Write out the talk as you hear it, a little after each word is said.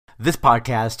This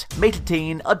podcast may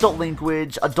contain adult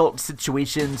language, adult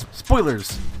situations,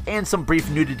 spoilers, and some brief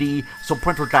nudity, so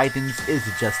parental guidance is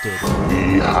suggested.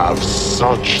 We have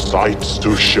such sights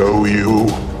to show you.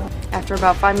 After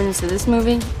about 5 minutes of this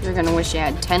movie, you're gonna wish you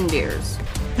had 10 beers.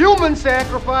 Human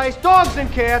sacrifice, dogs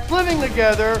and cats living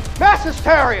together, mass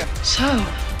hysteria. So,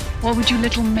 what would you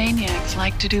little maniacs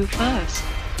like to do first?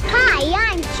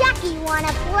 Hi, I'm Chucky. Wanna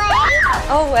play?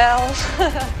 Oh, well.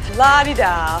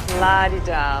 La-di-da,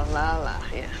 la-di-da, la-la,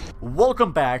 yeah.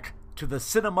 Welcome back to the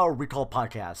Cinema Recall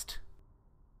Podcast.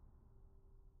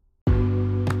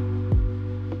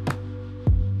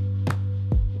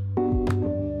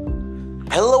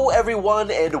 Hello everyone,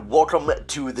 and welcome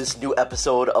to this new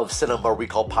episode of Cinema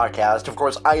Recall Podcast. Of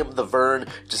course, I am the Vern,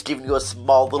 just giving you a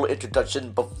small little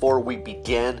introduction before we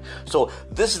begin. So,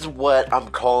 this is what I'm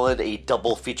calling a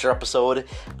double feature episode.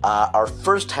 Our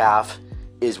first half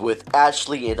is with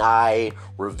Ashley and I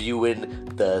reviewing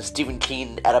the Stephen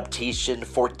King adaptation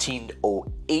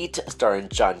 1408, starring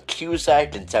John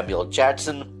Cusack and Samuel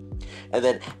Jackson. And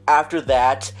then after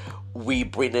that, we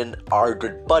bring in our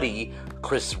good buddy,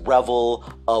 Chris Revel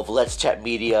of Let's Chat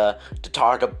Media, to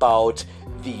talk about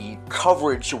the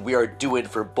coverage we are doing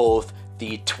for both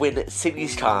the Twin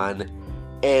Cities Con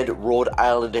and Rhode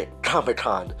Island Comic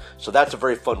Con. So that's a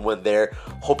very fun one there.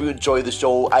 Hope you enjoy the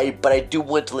show. But I do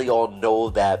want to let you all know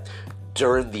that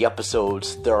during the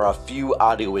episodes, there are a few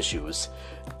audio issues.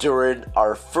 During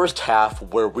our first half,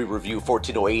 where we review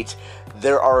 1408,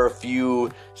 there are a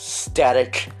few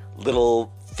static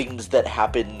little things that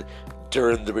happen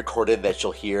during the recording that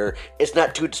you'll hear. It's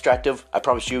not too distractive. I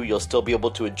promise you'll still be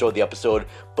able to enjoy the episode,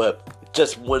 but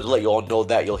just wanted to let you all know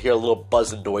that you'll hear a little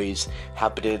buzzing noise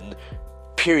happening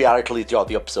periodically throughout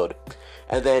the episode.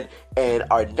 And then in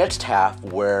our next half,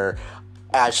 where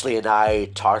Ashley and I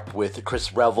talked with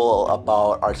Chris Revel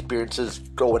about our experiences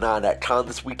going on at con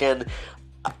this weekend,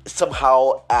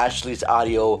 somehow Ashley's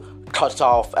audio cuts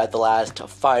off at the last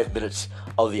 5 minutes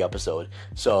of the episode.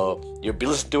 So you'll be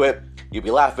listening to it, you'll be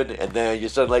laughing, and then you're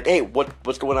suddenly like, hey,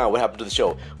 what's going on? What happened to the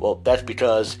show? Well, that's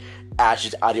because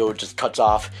Ash's audio just cuts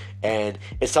off, and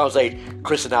it sounds like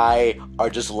Chris and I are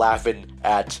just laughing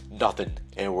at nothing,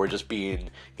 and we're just being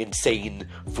insane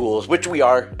fools, which we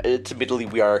are. Admittedly,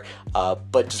 we are,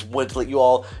 but just wanted to let you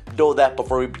all know that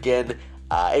before we begin.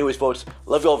 Anyways, folks,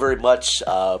 love you all very much.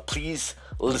 Please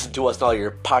listen to us on all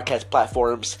your podcast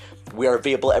platforms. We are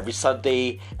available every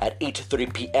Sunday at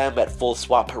 8:30 p.m. at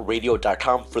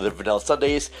fullswapradio.com for the Vanilla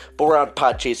Sundays. But we're on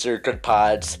Podchaser, Good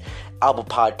Pods, Album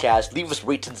Podcast. Leave us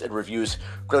ratings and reviews.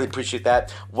 Really appreciate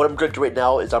that. What I'm going to do right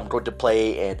now is I'm going to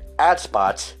play an ad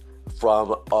spot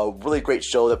from a really great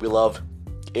show that we love.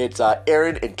 It's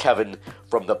Aaron and Kevin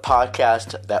from the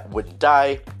podcast That Wouldn't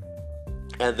Die.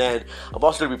 And then I'm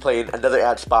also going to be playing another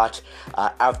ad spot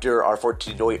after our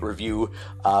 1408 review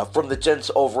from the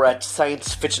gents over at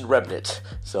Science Fiction Remnant.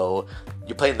 So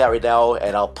you're playing that right now,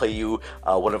 and I'll play you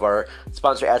one of our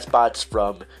sponsor ad spots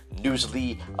from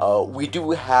Newsly. We do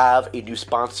have a new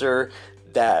sponsor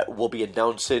that we'll be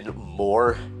announcing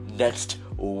more next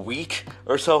week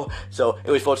or so. So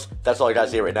anyways, folks, that's all I got to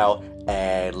say right now,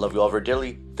 and love you all very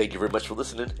dearly. Thank you very much for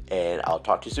listening, and I'll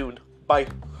talk to you soon. Bye.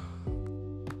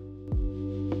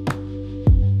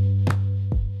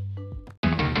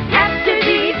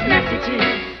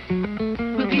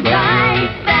 We'll be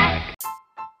right back.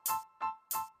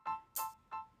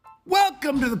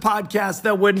 Welcome to the podcast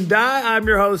That Wouldn't Die. I'm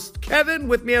your host, Kevin.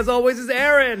 With me, as always, is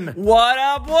Aaron. What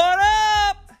up, what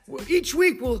up? Each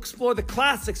week, we'll explore the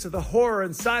classics of the horror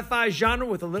and sci-fi genre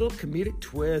with a little comedic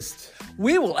twist.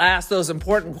 We will ask those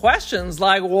important questions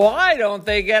like, why don't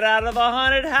they get out of the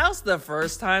haunted house the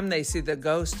first time they see the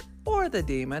ghost or the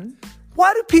demon?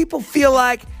 Why do people feel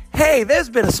like, hey, there's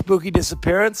been a spooky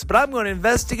disappearance, but I'm going to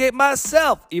investigate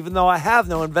myself, even though I have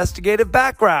no investigative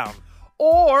background?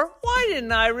 Or, why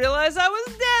didn't I realize I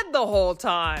was dead the whole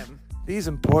time? These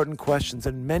important questions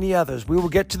and many others we will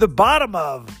get to the bottom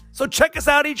of. So check us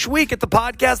out each week at the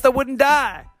podcast That Wouldn't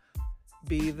Die.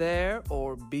 Be there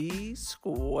or be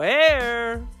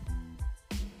square.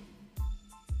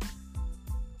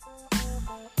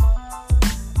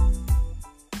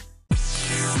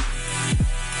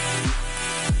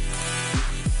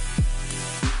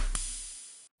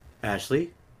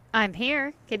 Ashley? I'm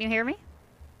here. Can you hear me?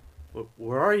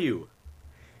 Where are you?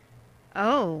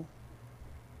 Oh.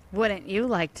 Wouldn't you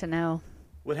like to know?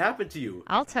 What happened to you?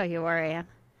 I'll tell you where I am.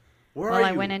 Where are you?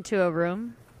 I went into a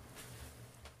room.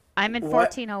 I'm in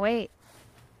What? 1408.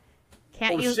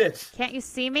 Shit. Can't you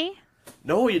see me?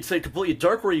 No, it's like completely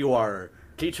dark where you are.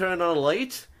 Can you turn on a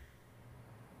light?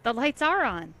 The lights are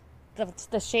on.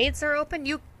 The shades are open.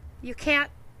 You can't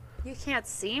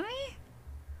see me?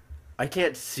 I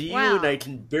can't see Wow. you, and I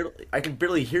can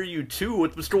barely hear you too.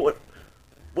 What's going?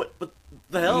 What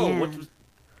the hell? Man.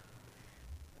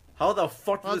 How the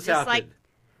fuck Well, did this happen?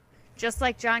 just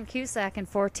like John Cusack in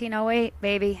 1408,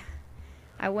 baby.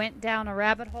 I went down a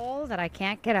rabbit hole that I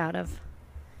can't get out of.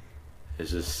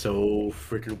 This is so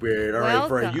freaking weird. All right,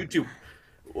 for our Welcome. YouTube.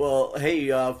 Well, hey,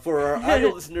 for our audio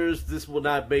listeners, this will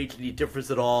not make any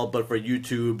difference at all. But for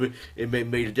YouTube, it may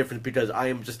make a difference because I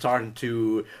am just talking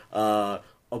to a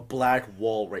black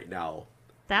wall right now.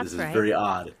 That's this right. is very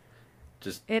odd.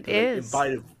 Just It is.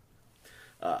 invited.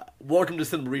 Welcome to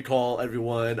Cinema Recall,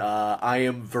 everyone. I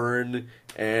am Vern,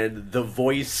 and the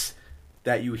voice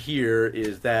that you hear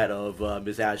is that of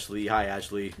Miss Ashley. Hi,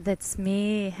 Ashley. That's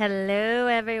me. Hello,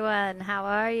 everyone. How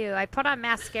are you? I put on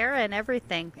mascara and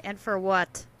everything. And for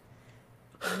what?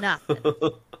 Nothing.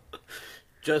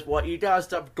 Just what you gotta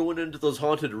stop going into those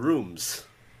haunted rooms.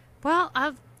 Well,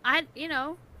 I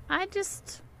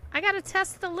gotta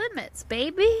test the limits,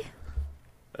 baby.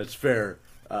 That's fair.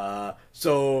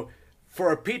 So, for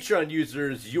our Patreon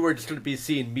users, you are just going to be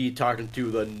seeing me talking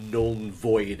to the known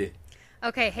void.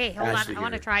 Okay, hey, hold Ashley on. I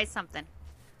want to here. try something.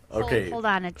 Okay. Hold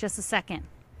on just a second.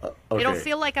 Okay. It'll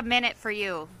feel like a minute for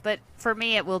you, but for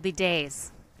me it will be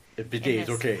days. It'd be in days,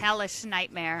 this okay. hellish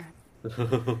nightmare.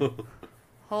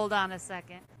 Hold on a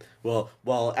second. Well,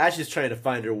 while Ashley's trying to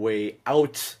find her way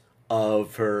out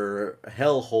of her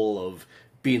hellhole of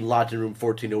being locked in room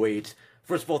 1408,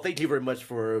 first of all, thank you very much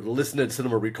for listening to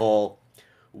Cinema Recall.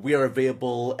 We are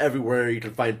available everywhere you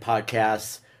can find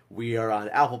podcasts. We are on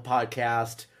Apple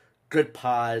Podcast, Good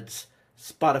Pods,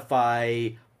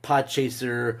 Spotify,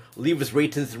 Podchaser. Leave us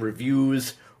ratings and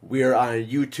reviews. We are on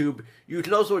YouTube. You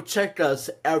can also check us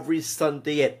every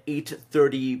Sunday at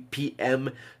 8:30 p.m.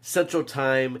 Central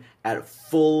Time at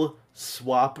Full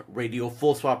Swap Radio,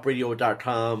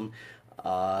 fullswapradio.com,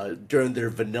 during their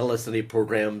Vanilla Sunday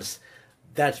programs.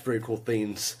 That's very cool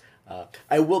things.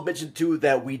 I will mention, too,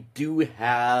 that we do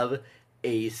have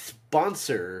a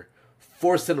sponsor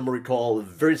for Cinema Recall.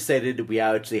 Very excited. We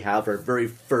actually have our very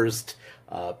first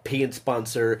paying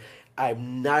sponsor.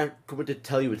 I'm not going to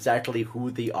tell you exactly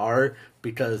who they are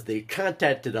because they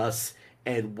contacted us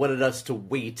and wanted us to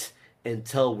wait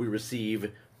until we receive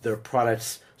their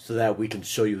products so that we can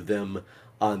show you them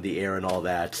on the air and all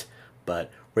that.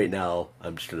 But right now,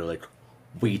 I'm just going to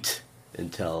wait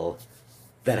until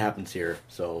that happens here.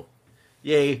 So,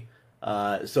 yay.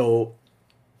 So,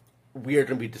 we are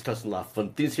going to be discussing a lot of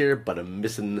fun things here, but I'm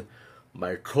missing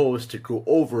my co-host to go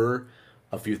over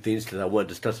a few things because I want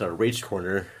to discuss our Rage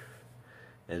Corner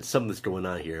and something's going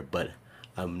on here, but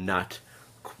I'm not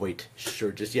quite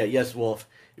sure just yet. Yes, Wolf,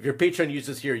 if your Patreon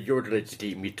users here, you're going to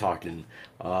keep me talking.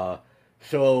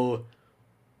 So,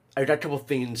 I got a couple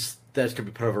things that's going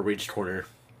to be part of our Rage Corner,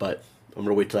 but I'm going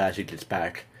to wait till Ashley gets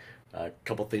back. A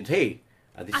couple things. Hey,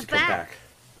 I think she's come back.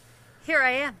 Here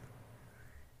I am.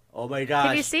 Oh my gosh.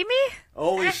 Can you see me?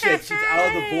 Holy shit, she's out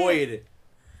of the void.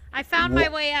 I found my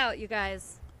way out, you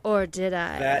guys. Or did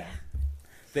I?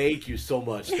 Thank you so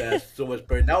much. That's so much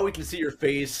better. Now we can see your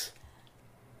face.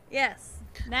 Yes.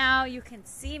 Now you can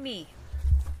see me.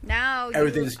 Now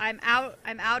I'm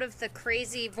out of the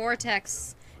crazy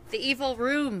vortex, the evil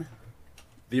room.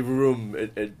 The room.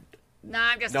 No,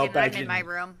 I'm just kidding. I'm in my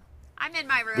room. I'm in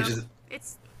my room.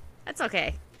 That's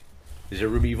okay. Is your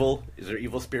room evil? Is there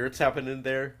evil spirits happening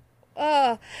there?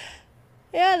 Yeah,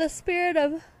 the spirit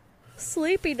of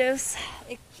sleepiness.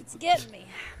 It's getting me.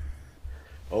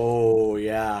 Oh,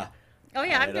 yeah. Oh,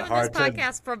 yeah, I'm doing this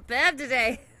podcast from bed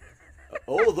today.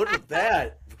 Oh, look at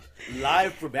that.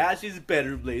 Live from Ashley's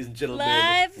bedroom, ladies and gentlemen.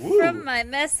 Live Woo. from my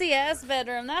messy-ass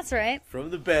bedroom. That's right.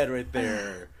 From the bed right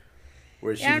there.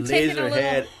 Where she I'm lays taking her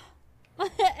head.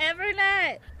 every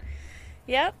night.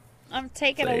 Yep. I'm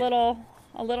taking a little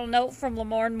note from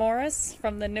Lamorne Morris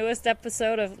from the newest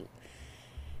episode of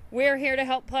We're Here to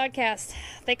Help podcast.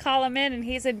 They call him in and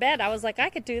he's in bed. I was like, I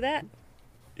could do that.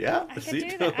 Yeah, I could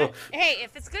do that. Hey,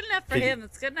 if it's good enough for him,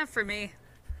 it's good enough for me.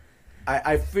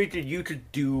 I figured you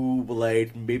could do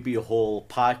maybe a whole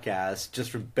podcast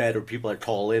just from bed where people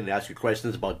call in and ask you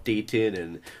questions about dating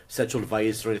and sexual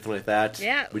advice or anything like that.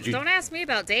 Yeah, don't ask me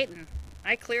about dating.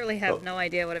 I clearly have no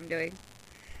idea what I'm doing.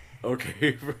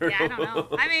 Okay. Yeah, I don't know.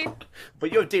 I mean,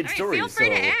 but you have dating stories. Feel free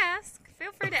to ask.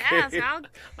 Feel free to ask.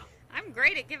 I'm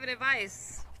great at giving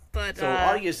advice. But so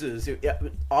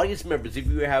audience members, if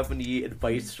you have any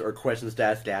advice or questions to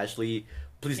ask Ashley,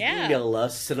 please email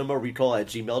us,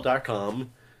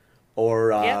 cinemarecall@gmail.com,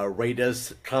 or rate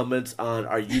us, comments on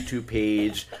our YouTube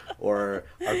page, or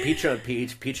our Patreon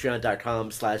page,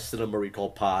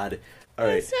 patreon.com/cinemarecallpod. All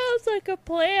right. That sounds like a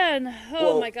plan.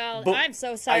 Oh my God. but I'm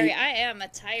so sorry. I am a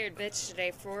tired bitch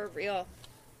today, for real.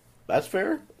 That's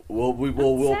fair. We'll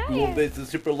make this a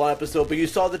super long episode, but you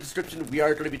saw the description. We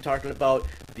are going to be talking about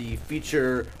the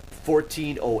feature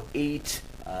 1408,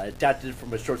 adapted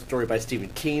from a short story by Stephen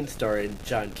King, starring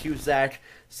John Cusack,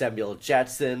 Samuel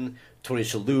Jackson, Tony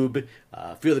Shalhoub,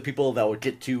 a few other people that we'll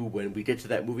get to when we get to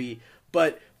that movie.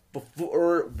 But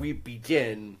before we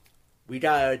begin, we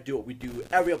gotta do what we do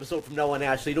every episode from now on.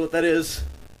 Ashley, you know what that is?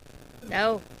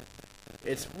 No.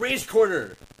 It's Rage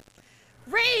Corner.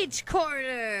 Rage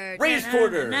Corner. Rage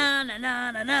Corner. Na na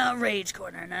na na na. Rage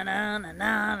Corner. Na na na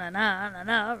na na na na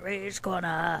na. Rage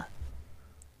Corner.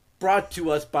 Brought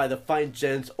to us by the fine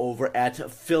gents over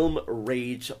at Film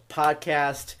Rage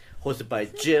Podcast, hosted by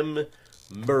Jim,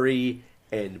 Murray,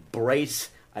 and Bryce.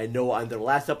 I know on their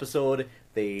last episode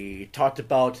they talked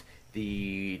about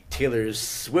the Taylor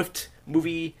Swift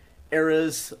movie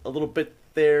eras a little bit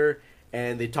there,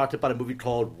 and they talked about a movie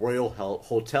called Royal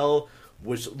Hotel,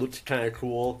 which looked kind of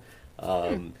cool.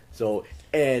 So,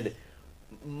 and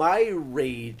my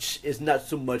rage is not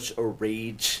so much a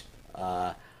rage.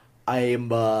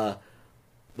 I'm I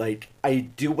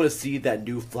do want to see that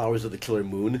new Flowers of the Killer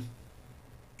Moon.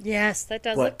 Yes, that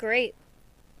does look great.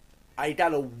 I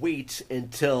gotta wait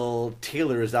until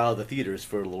Taylor is out of the theaters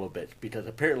for a little bit, because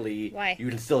apparently you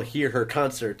can still hear her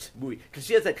concert movie, because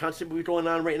she has that concert movie going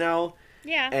on right now.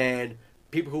 Yeah. And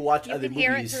people who watch you other can movies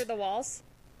hear it through the walls.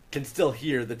 Can still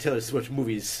hear the Taylor Swift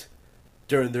movies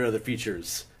during their other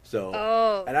features. So,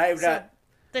 and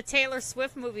the Taylor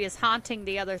Swift movie is haunting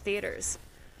the other theaters.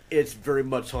 It's very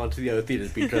much haunting the other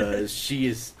theaters because she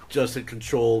is just in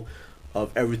control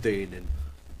of everything, and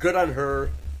good on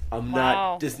her. I'm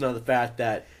not dissing on the fact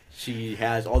that she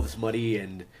has all this money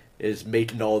and is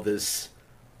making all this.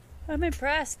 I'm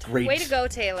impressed. Great. Way to go,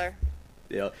 Taylor.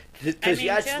 Yeah, because she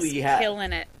actually just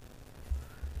killing it.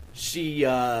 She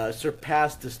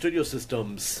surpassed the studio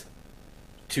systems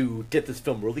to get this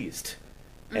film released,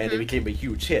 and it became a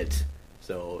huge hit.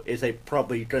 So it's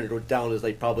probably going to go down as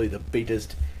probably the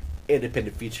biggest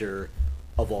independent feature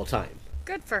of all time.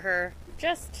 Good for her.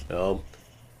 Just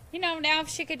now if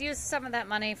she could use some of that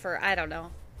money for, I don't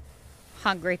know,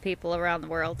 hungry people around the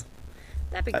world,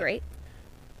 that'd be great.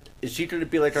 Is she going to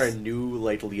be our new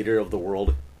leader of the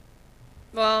world?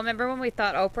 Well, remember when we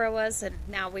thought Oprah was, and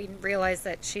now we realize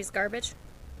that she's garbage?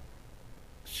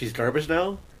 She's garbage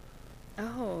now?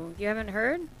 Oh, you haven't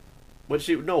heard?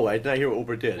 No, I did not hear what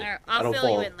Oprah did. I'll fill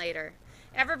you in later.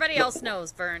 Everybody else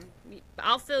knows, Vern.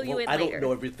 I'll fill you in later. I don't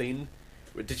know everything.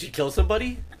 Did she kill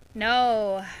somebody?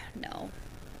 No.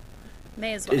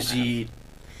 May as well. Is she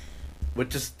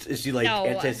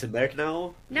anti-Semitic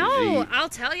now? No, I'll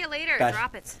tell you later.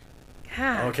 Drop it.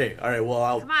 God. Okay, all right.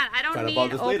 Well, come on. I don't need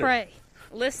Oprah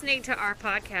listening to our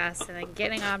podcast and then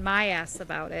getting on my ass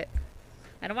about it.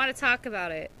 I don't want to talk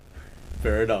about it.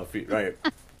 Fair enough. Right.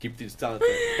 Keep these down.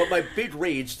 But my big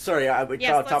rage. Sorry, I would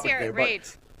got off topic there.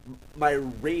 Rage. But my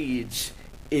rage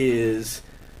is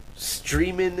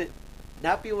streaming.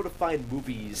 Not be able to find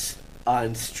movies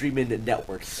on streaming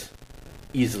networks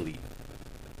easily.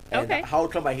 And how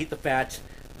come I hate the fact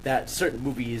that certain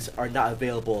movies are not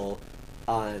available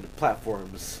on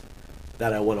platforms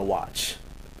that I want to watch?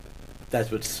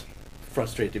 That's what's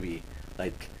frustrating to me.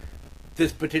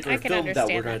 This particular film that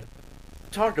we're going to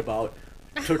talk about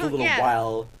took a little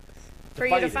while for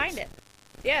you to find it.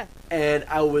 Yeah. And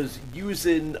I was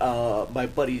using my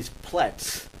buddy's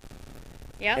Plex.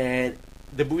 Yeah. And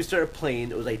the movie started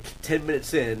playing. It was 10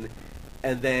 minutes in,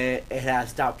 and then it had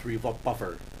stopped to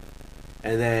buffer.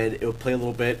 And then it would play a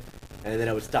little bit, and then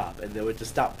it would stop, and then it would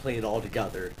just stop playing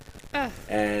altogether. Ugh,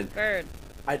 and bird.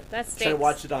 I tried to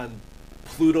watch it on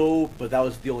Pluto, but that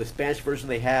was the only Spanish version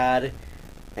they had,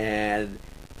 and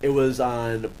it was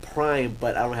on Prime,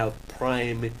 but I don't have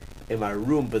Prime in my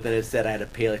room. But then it said I had to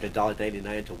pay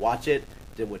 $1.99 to watch it.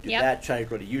 Didn't want to do that. Tried to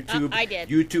go to YouTube. I did.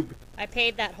 YouTube. I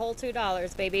paid that whole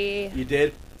 $2, baby. You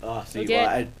did? Oh, see,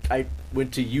 well, I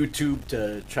went to YouTube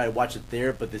to try to watch it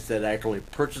there, but they said I could only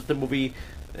purchase the movie,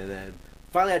 and then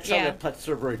finally I tried my Plex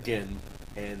server again,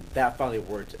 and that finally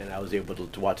worked, and I was able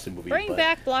to watch the movie. Bring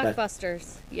back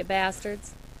Blockbusters, you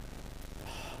bastards.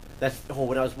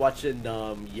 When I was watching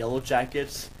Yellow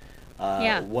Jackets,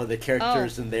 one of the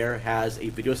characters in there has a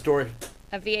video store.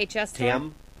 A VHS store?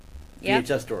 Tam? Yep.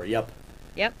 VHS store, yep.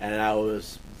 Yep. And I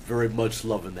was very much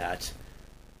loving that.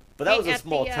 But that was a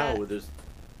small town where there's...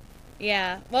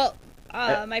 Yeah. Well,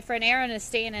 my friend Aaron is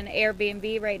staying in an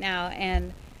Airbnb right now,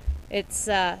 and its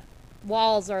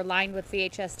walls are lined with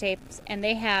VHS tapes, and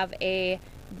they have a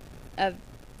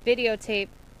videotape,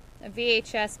 a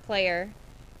VHS player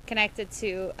connected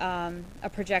to a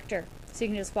projector, so you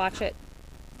can just watch it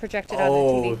projected on the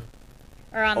TV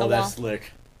or on the wall. Oh, that's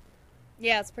slick.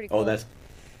 Yeah, it's pretty cool. Oh, that's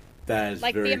That is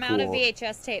Like very the amount cool. of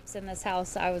VHS tapes in this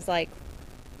house, I was like,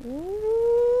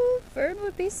 ooh, Vern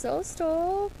would be so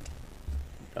stoked.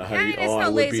 I mean, it's no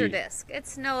laser disc.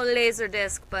 It's no laser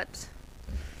disc, but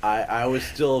I would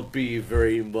still be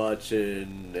very much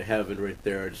in heaven right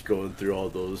there, just going through all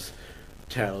those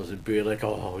channels and being like,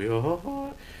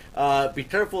 oh, yeah. Be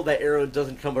careful that Aaron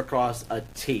doesn't come across a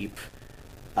tape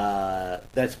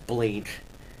that's blank,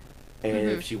 and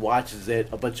if she watches it,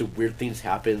 a bunch of weird things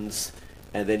happens,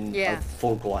 and then a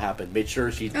phone call happen. Make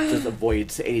sure she just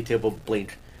avoids any type of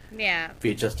blank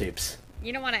VHS tapes.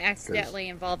 You don't want to accidentally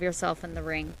involve yourself in the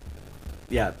ring.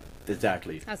 Yeah,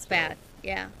 exactly. That's bad.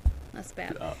 Yeah, that's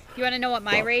bad. You want to know what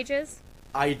my rage is?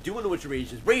 I do want to know what your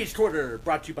rage is. Rage Corner,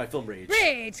 brought to you by Film Rage.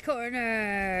 Rage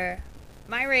Corner!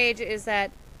 My rage is that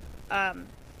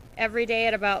every day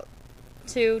at about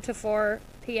 2 to 4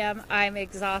 p.m., I'm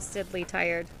exhaustedly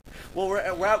tired. Well,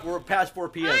 we're past 4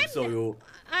 p.m., so...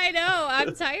 I know,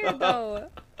 I'm tired, though.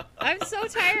 I'm so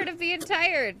tired of being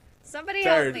tired. Somebody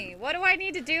help me. What do I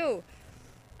need to do?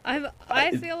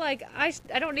 I feel like I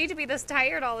don't need to be this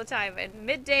tired all the time. And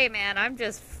midday, man, I'm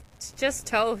just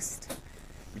toast.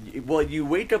 Well, you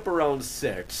wake up around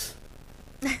 6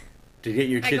 to get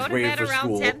your kids ready for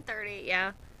school. I go to bed around 10:30.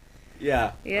 Yeah.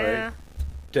 Yeah. Yeah. Right.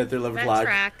 10:30, 11 that o'clock.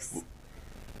 Tracks.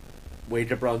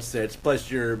 Wake up around 6.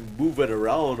 Plus, you're moving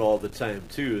around all the time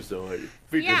too, so I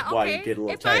figure why you get a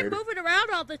little tired. If I'm moving around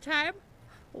all the time,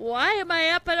 why am I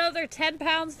up another 10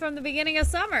 pounds from the beginning of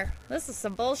summer? This is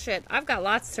some bullshit. I've got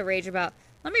lots to rage about.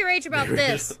 Let me rage about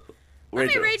this. Let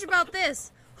me rage about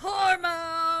this.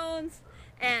 Hormones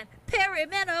and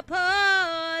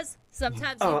perimenopause.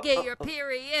 Sometimes you get your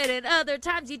period and other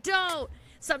times you don't.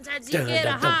 Sometimes you get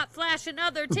a hot flash and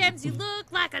other times you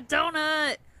look like a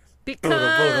donut.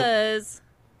 Because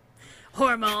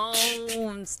hormones.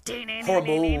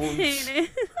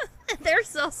 They're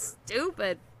so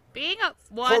stupid. Being a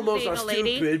hormones being are a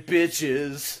lady. Stupid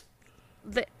bitches.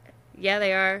 Yeah,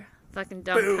 they are. Fucking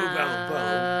dumb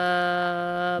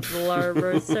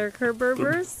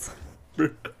blurbers.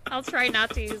 I'll try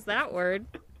not to use that word.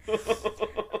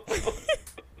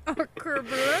 Or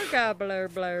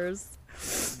blurs.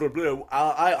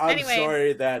 I'm Anyway.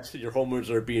 sorry that your hormones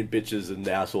are being bitches and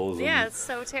assholes. Yeah, it's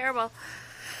so terrible.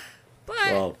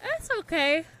 But that's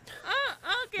okay.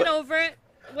 I'll get over it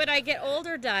when I get old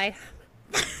or die.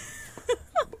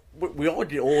 We all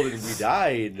get old and we die,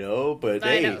 you know. But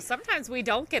I know. Sometimes we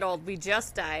don't get old. We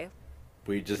just die.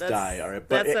 We just die. All right.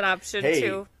 But that's an option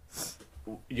too.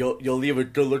 You'll leave a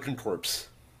good-looking corpse.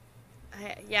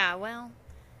 Yeah. Well,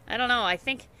 I don't know. I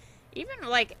think even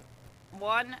like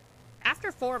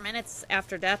after 4 minutes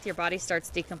after death, your body starts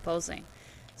decomposing.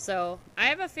 So I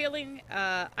have a feeling.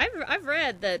 I've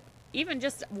read that even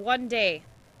just one day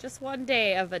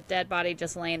of a dead body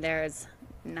just laying there is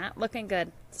not looking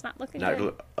good. It's not looking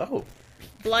good.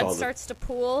 Blood starts to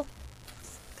pool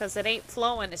because it ain't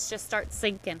flowing. It just starts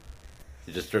sinking.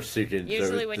 It just starts sinking.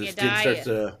 Usually when you die,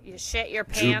 you shit your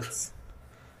pants.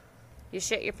 You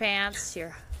shit your pants.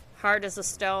 You're hard as a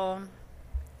stone.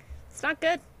 It's not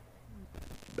good.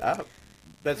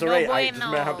 That's all right. It doesn't matter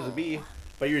how it happens to me.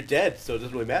 But you're dead, so it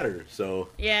doesn't really matter. So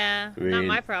yeah, not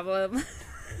my problem.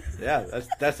 Yeah,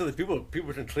 that's the people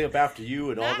can clean up after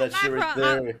you and all that shit right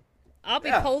there. I'll be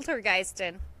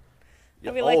poltergeisting.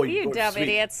 I'll be like, you dumb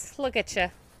idiots. Look at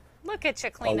you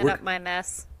cleaning up my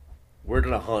mess. We're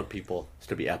gonna haunt people. It's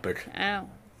gonna be epic. Oh,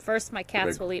 first my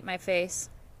cats will eat my face.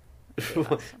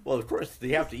 Well, of course they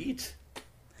have to eat.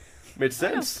 Makes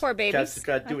sense. Poor babies. Cats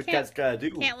gotta do what cats gotta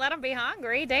do. Can't let them be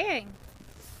hungry. Dang.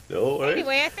 No, right?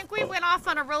 Anyway, I think we went off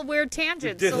on a real weird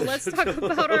tangent. So let's talk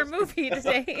about our movie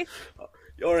today.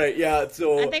 All right, yeah.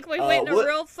 So I think we went in a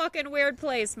real fucking weird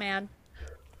place, man.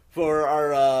 For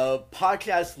our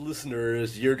podcast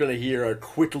listeners, you're going to hear a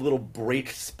quick little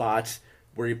break spot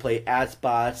where you play ad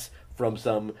spots from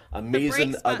some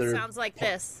amazing the break spot other... sounds like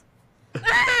this.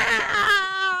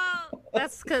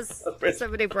 That's because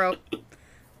somebody broke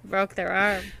their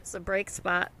arm. It's a break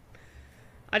spot.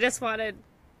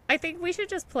 I think we should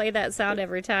just play that sound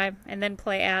every time and then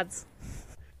play ads.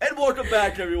 And welcome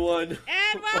back, everyone.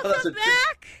 And welcome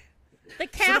back. The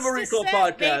cast is set,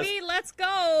 podcast. Baby. Let's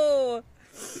go.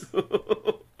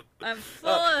 I'm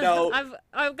full.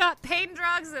 I've got pain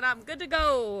drugs and I'm good to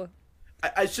go.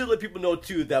 I should let people know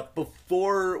too that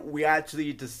before we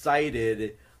actually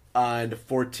decided on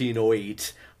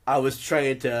 1408, I was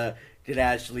trying to get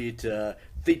Ashley to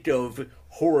think of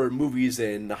horror movies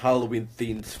and Halloween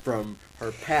themes from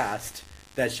her past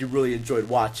that she really enjoyed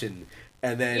watching,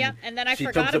 and then I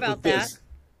forgot about that.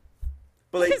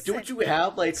 But like, don't you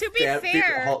have like to be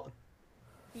fair?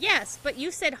 Yes, but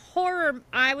you said horror.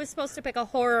 I was supposed to pick a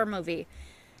horror movie.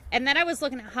 And then I was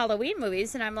looking at Halloween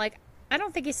movies, and I'm like, I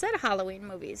don't think he said Halloween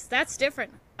movies. That's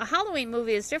different. A Halloween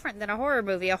movie is different than a horror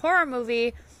movie. A horror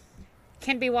movie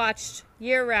can be watched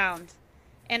year-round.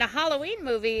 And a Halloween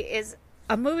movie is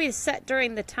a movie set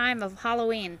during the time of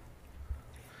Halloween.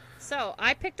 So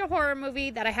I picked a horror movie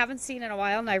that I haven't seen in a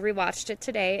while, and I rewatched it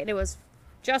today, and it was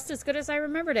just as good as I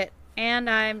remembered it. And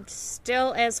I'm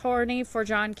still as horny for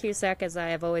John Cusack as I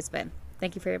have always been.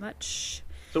 Thank you very much.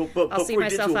 So, but I'll see before you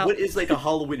get myself to it, out. what is like a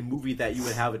Halloween movie that you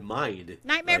would have in mind?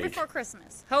 Nightmare Like- Before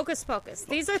Christmas, Hocus Pocus.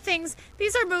 These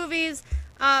are movies,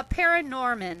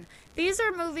 Paranorman. These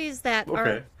are movies that are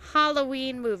Okay.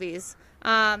 Halloween movies.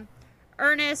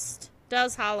 Ernest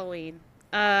does Halloween.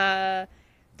 The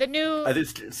new I think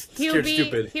Scared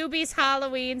Stupid. Hubie's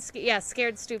Halloween.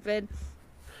 Scared Stupid.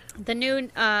 The new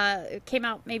came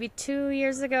out maybe 2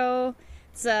 years ago.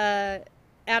 It's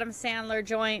Adam Sandler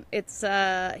joint. It's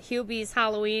Hubie's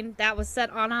Halloween. That was set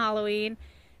on Halloween.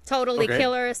 Totally Okay.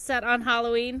 Killer is set on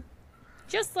Halloween.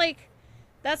 Just like,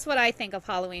 that's what I think of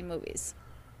Halloween movies.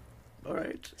 All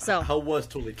right. So- how was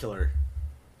Totally Killer?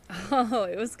 Oh,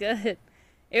 it was good.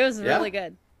 It was Yeah? really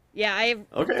good. Yeah, I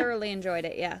Okay. thoroughly enjoyed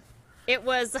it. Yeah. It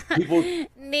was, People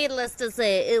needless to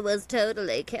say, it was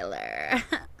totally killer.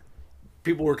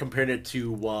 people were comparing it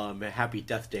to Happy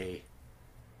Death Day.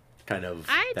 Kind of.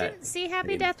 I that didn't see Happy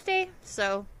name. Death Day,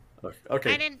 so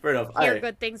Okay. I didn't fair enough. hear I-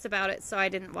 good things about it, so I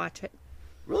didn't watch it.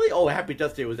 Really? Oh, Happy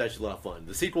Death Day was actually a lot of fun.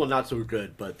 The sequel not so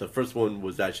good, but the first one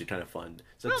was actually kind of fun.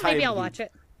 It's a Well, maybe I'll time watch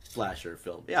it. slasher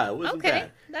film. Yeah, it wasn't Okay,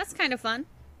 bad. that's kind of fun.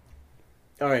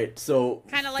 All right, so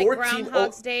Kind of like 14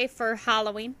 Groundhog's Day for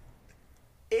Halloween.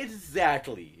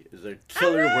 Exactly. Is a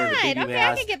killer wearing a Alright, baby okay, I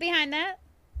mask. can get behind that.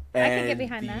 And can get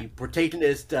behind the that.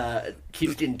 protagonist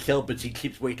keeps getting killed, but she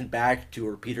keeps waking back to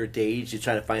repeat her days. She's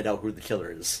trying to find out who the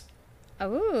killer is.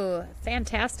 Ooh,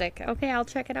 fantastic. Okay, I'll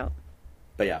check it out.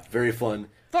 But yeah, very fun.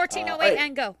 1408 alright.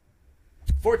 and go.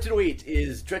 1408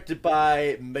 is directed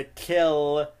by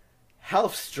Mikkel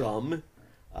Halfstrom,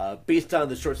 based on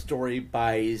the short story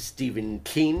by Stephen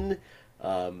King.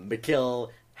 Mikkel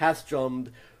Halfstrom's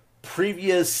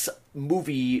previous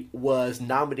movie was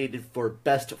nominated for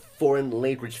Best Foreign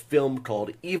Language Film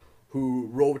called Eve, who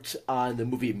wrote on the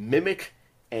movie Mimic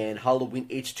and Halloween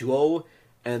H2O,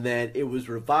 and then it was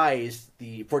revised,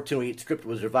 the 1408 script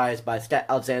was revised by Scott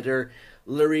Alexander,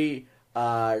 Larry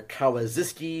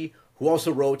Kawazinski, who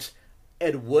also wrote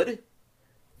Ed Wood,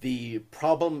 the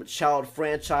Problem Child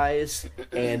franchise,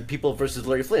 and People vs.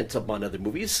 Larry Flint, among other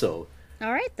movies, so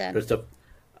All right, then. good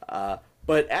stuff.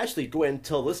 But Ashley, go ahead and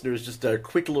tell listeners just a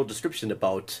quick little description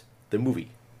about the movie.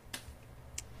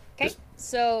 Okay,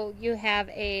 so you have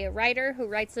a writer who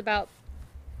writes about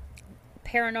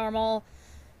paranormal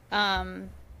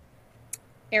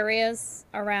areas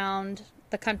around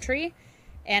the country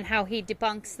and how he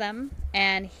debunks them,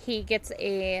 and he gets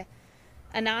a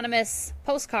anonymous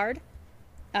postcard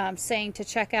saying to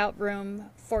check out room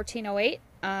 1408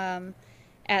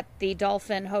 at the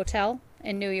Dolphin Hotel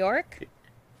in New York.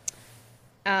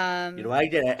 I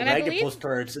get and I get believe-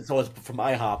 postcards. It's always from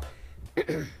IHOP.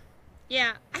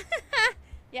 Yeah.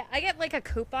 Yeah, I get like a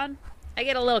coupon. I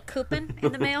get a little coupon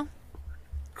in the mail.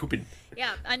 Coupon.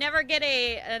 Yeah, I never get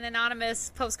an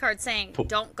anonymous postcard saying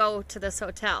 "Don't go to this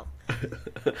hotel."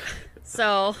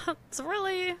 So it's a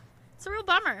real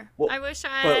bummer. Well, I wish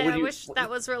but would I you- wish that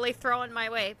was really thrown my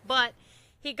way. But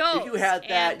he goes. If you had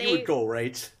that, and you would go,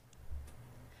 right?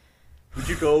 Would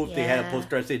you go if they had a Yeah,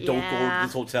 postcard saying "Don't go yeah. to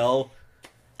this hotel"?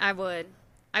 I would.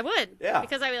 Yeah.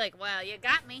 Because I'd be like, well, you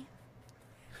got me.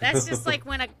 That's just like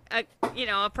when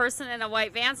a person in a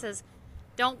white van says,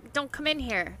 "Don't come in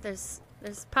here. There's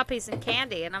puppies and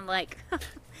candy," and I'm like,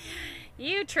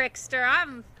 "You trickster!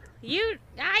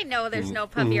 I know there's no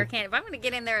puppy or candy. If I'm going to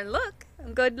get in there and look,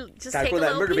 I'm going to just Gotta take go a to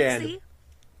that little murder van. peek-see."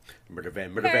 Murder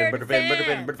van, murder van, murder van, murder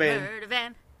van, murder van. Murder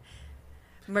van.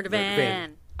 Murder van.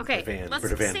 van. Okay, Murder van, let's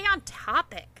murder van. stay on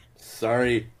topic.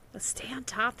 Sorry. Let's stay on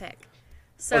topic.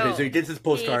 So, Okay, so he gets his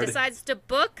postcard. He decides to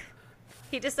book.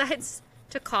 He decides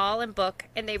to call and book,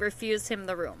 and they refuse him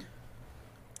the room.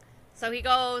 So he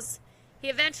goes. He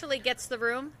eventually gets the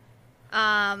room,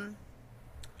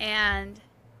 and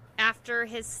after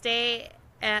his stay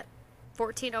at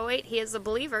 1408, he is a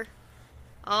believer.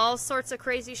 All sorts of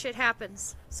crazy shit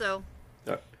happens. So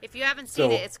if you haven't seen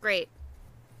So- it, it's great.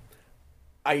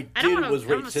 I I don't did want was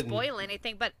to rated. spoil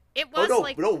anything, but it Oh, was no,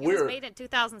 like no, it was we're- made in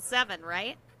 2007,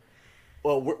 right?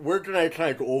 Well, we're gonna kind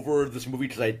of go over this movie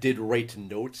because I did write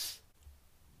notes.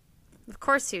 Of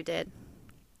course you did.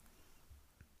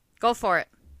 Go for it.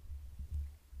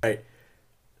 Right.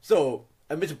 So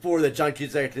I mentioned before that John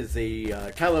Cusack is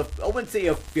a kind of I wouldn't say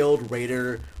a failed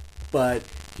writer, but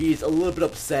he's a little bit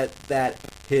upset that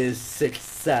his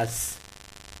success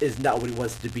is not what he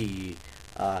wants to be.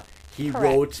 He Correct.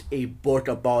 wrote a book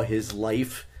about his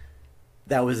life.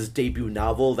 That was his debut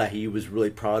novel that he was really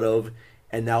proud of,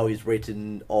 and now he's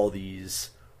written all these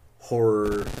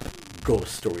horror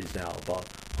ghost stories now about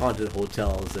haunted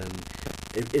hotels, and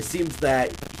it seems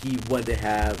that he wanted to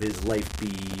have his life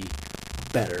be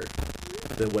better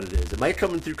than what it is. Am I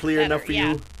coming through clear Better, enough for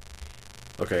yeah. you?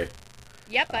 Okay.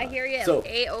 Yep, I hear you. so-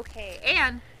 A-okay.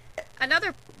 And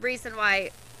another reason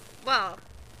why, well,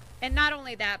 and not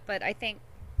only that, but I think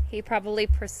he probably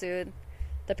pursued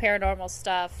the paranormal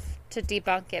stuff to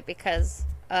debunk it because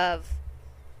of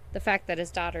the fact that his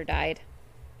daughter died.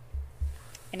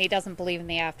 And he doesn't believe in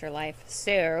the afterlife.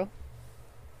 So,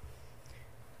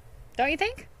 don't you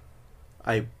think?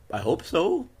 I hope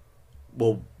so.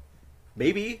 Well,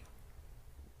 maybe.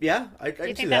 Yeah, I Do can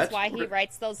you see think that. that's why he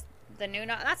writes the new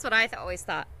That's what I always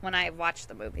thought when I watched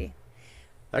the movie.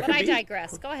 That But could I be.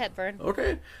 digress. Go ahead, Vern.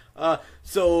 Okay.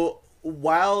 So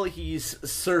while he's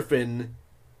surfing,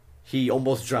 he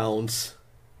almost drowns.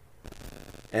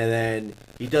 And then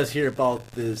he does hear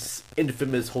about this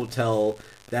infamous hotel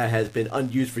that has been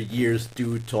unused for years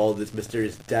due to all this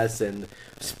mysterious deaths and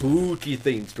spooky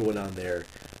things going on there.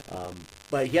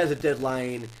 But he has a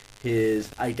deadline. His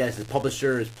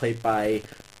publisher is played by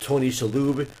Tony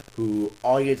Shalhoub, who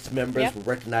audience members will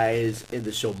recognize in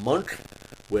the show Monk,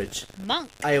 which Monk.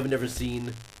 I have never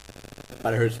seen,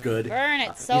 but I heard it's good. Vern,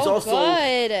 it's He's so also-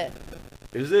 good.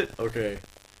 Is it? Okay.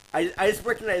 I just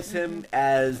recognize him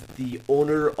as the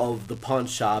owner of the pawn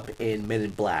shop in Men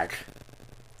in Black,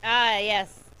 Ah,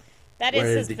 yes. That is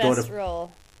Where his they go best to-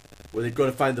 role. where they go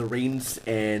to find the rings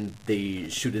and they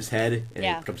shoot his head and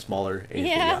Yeah. it becomes smaller. And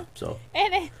Yeah. So.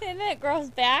 And then it grows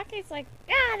back. He's like,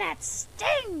 ah, that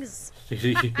stings.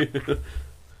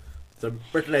 So I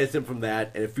recognize him from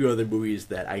that and a few other movies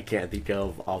that I can't think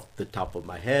of off the top of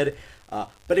my head. But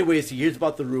anyways, he hears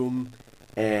about the room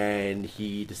and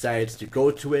he decides to go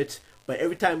to it. But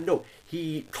every time,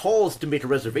 he calls to make a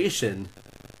reservation.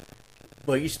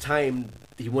 But each time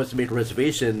he wants to make a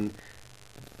reservation,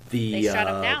 They shut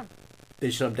him down. They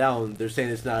shut him down. They're saying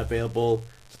it's not available.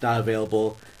 It's not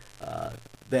available.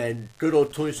 Then good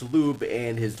old Tony Shalhoub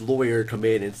and his lawyer come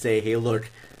in and say, hey, look,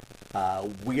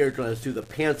 we are going to sue the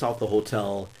pants off the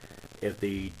hotel if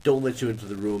they don't let you into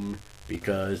the room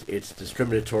because it's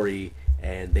discriminatory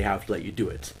and they have to let you do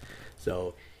it.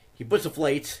 So he books a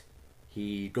flight.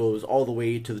 He goes all the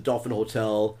way to the Dolphin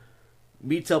Hotel,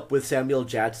 meets up with Samuel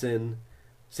Jackson.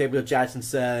 Samuel Jackson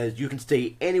says, you can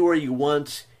stay anywhere you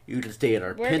want. You can stay in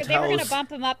our penthouse. They were going to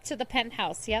bump him up to the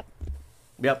penthouse. Yep.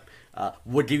 Yep.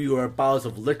 We'll give you our bottles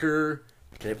of liquor.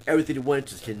 You can have everything you want,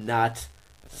 just cannot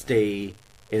stay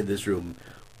in this room.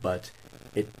 But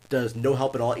it does no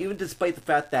help at all, even despite the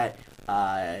fact that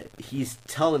he's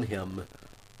telling him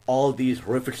all these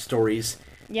horrific stories.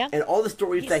 Yeah. And all the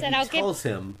stories He that said, he "I'll tells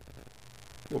him.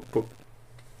 Oh,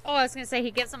 I was going to say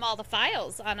he gives them all the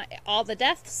files on all the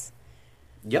deaths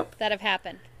Yep. that have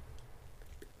happened.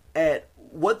 And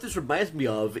what this reminds me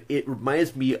of, it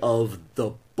reminds me of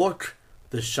the book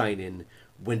The Shining,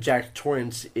 when Jack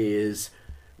Torrance is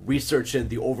researching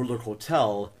the Overlook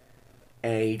Hotel,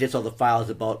 and he gets all the files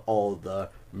about all the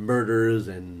murders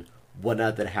and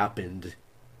whatnot that happened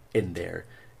in there.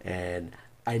 And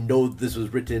I know this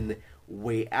was written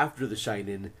way after The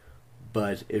Shining,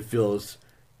 but it feels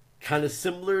kind of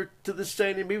similar to The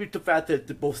Shining. Maybe the fact that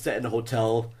they're both set in a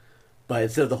hotel, but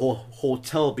instead of the whole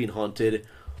hotel being haunted,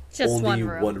 Just only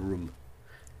one room. room.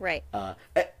 Right.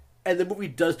 And the movie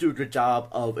does do a good job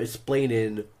of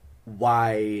explaining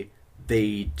why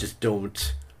they just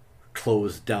don't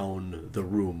close down the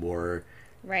room or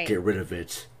Right. get rid of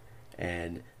it.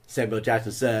 And Samuel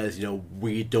Jackson says,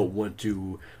 we don't want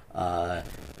to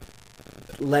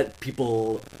let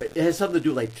people... It has something to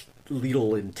do like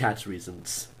legal and tax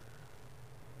reasons.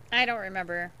 I don't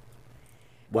remember.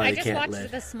 Why I they just can't watched let...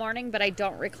 it this morning, but I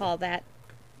don't recall that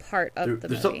part of the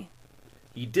there's movie.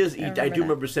 He does. I remember do that.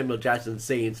 remember Samuel Jackson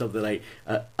saying something like,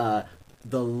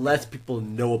 "The less people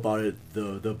know about it,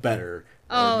 the better."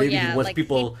 Oh, maybe yeah. he wants Like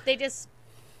people. they just...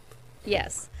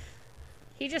 Yes.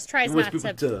 He just tries He wants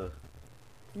not people to to.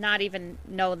 not even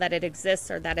know that it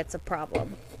exists or that it's a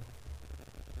problem.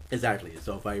 Exactly.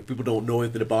 So if people don't know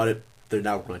anything about it, they're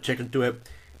not going to check into it.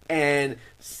 And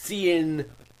seeing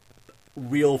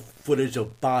real footage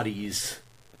of bodies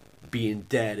being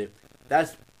dead,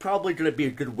 that's probably going to be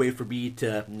a good way for me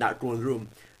to not go in the room.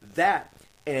 That,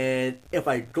 and if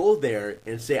I go there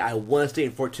and say I want to stay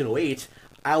in 1408,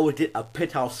 I would get a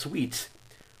penthouse suite,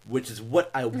 which is what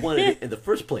I wanted in the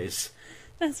first place.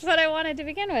 That's what I wanted to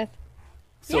begin with.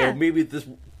 So Yeah. maybe this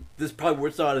this probably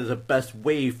works out as the best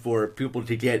way for people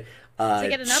to get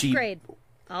an cheap, upgrade.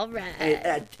 All right.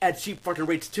 at cheap fucking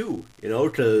rates too,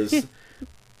 because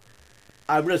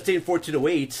I'm gonna stay in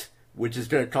 1408, which is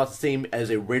gonna cost the same as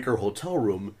a regular hotel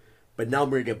room, but now I'm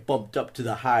gonna get bumped up to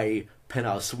the high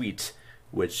penthouse suite,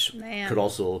 which could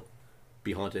also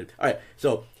be haunted. All right,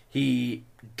 so he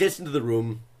gets into the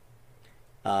room,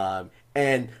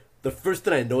 and the first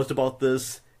thing I noticed about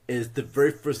this is the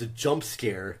very first jump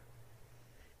scare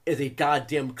is a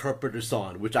goddamn Carpenter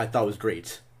song, which I thought was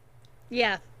great.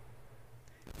 Yeah.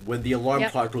 When the alarm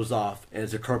clock goes off and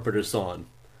it's a Carpenter song.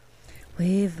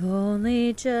 We've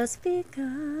only just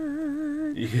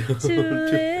begun to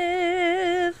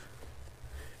live.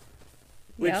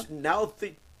 Which now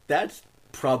think that's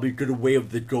probably a good way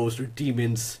of the ghosts or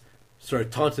demons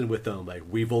start taunting with them, like,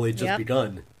 we've only just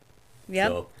begun. Yep.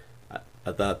 So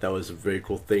I thought that was a very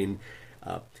cool thing.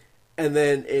 And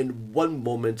then in one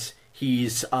moment,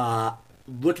 he's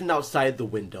looking outside the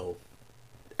window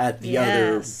at the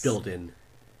other building,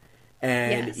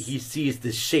 and he sees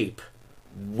this shape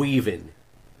waving.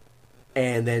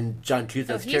 And then John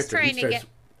Cusack's character,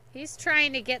 he's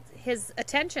trying to get his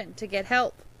attention to get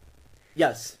help.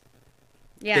 Yes.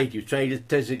 Yeah. Thank you. Trying to get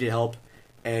attention to get help,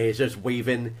 and he's just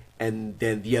waving, and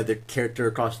then the other character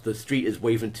across the street is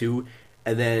waving too,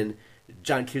 and then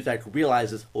John Cusack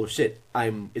realizes, oh shit,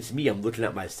 it's me, I'm looking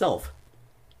at myself.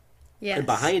 Yes. And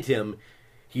behind him,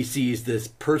 he sees this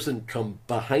person come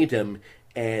behind him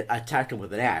and attack him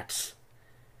with an axe.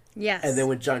 Yes. And then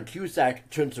when John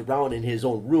Cusack turns around in his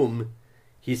own room,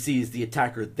 he sees the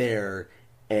attacker there,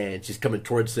 and she's coming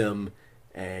towards him,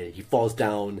 and he falls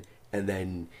down, and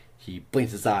then he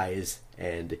blinks his eyes,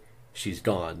 and she's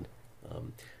gone.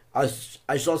 I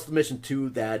should also mention, too,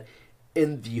 that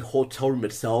in the hotel room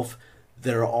itself,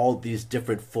 there are all these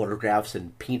different photographs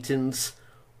and paintings.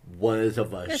 One is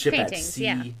of a ship at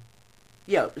sea.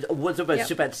 Yeah, one's of a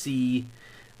ship at sea.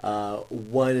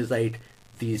 One is like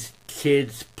these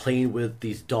kids playing with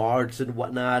these dogs and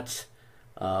whatnot.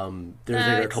 There's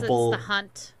like a couple. It's the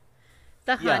hunt.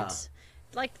 The hunt.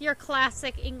 Like your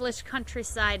classic English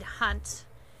countryside hunt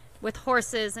with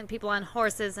horses and people on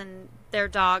horses and their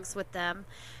dogs with them.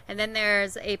 And then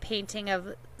there's a painting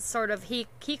of sort of, he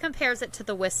compares it to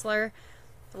The Whistler,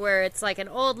 where it's like an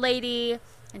old lady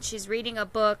and she's reading a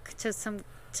book to some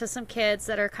kids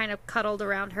that are kind of cuddled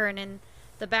around her, and in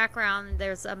the background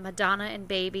there's a Madonna and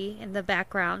baby in the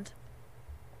background.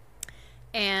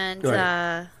 And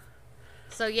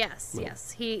so yes,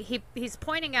 he's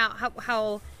pointing out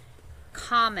how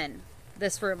common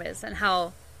this room is, and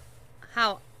how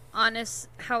honest,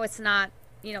 how it's not,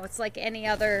 it's like any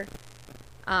other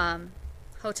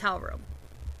hotel room.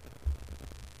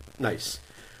 Nice.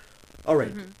 All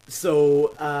right.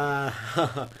 So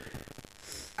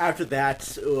after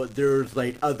that, there's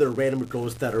like other random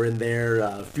ghosts that are in there.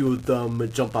 A few of them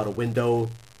jump out a window.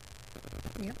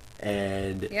 Yep.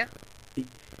 And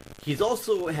he's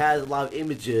also has a lot of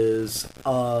images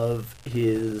of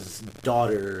his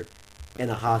daughter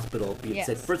in a hospital being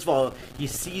sick. First of all, he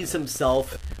sees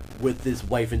himself with his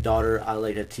wife and daughter on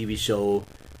like a TV show,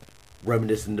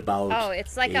 reminiscent about. Oh,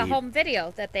 it's like a home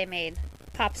video that they made.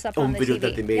 Pops up on the video TV.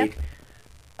 that they made.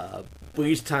 But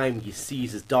each time he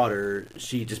sees his daughter,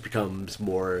 she just becomes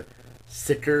more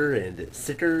sicker and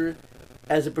sicker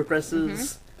as it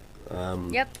progresses.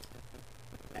 Yep.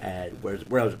 And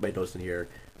where else my notes in here?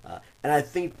 And I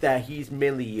think that he's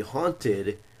mainly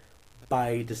haunted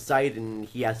by deciding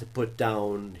he has to put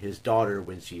down his daughter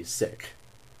when she's sick.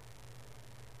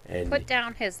 And put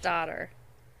down his daughter.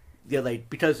 Yeah, like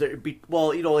because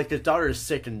like his daughter is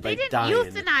sick and like dying. They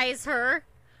didn't euthanize her.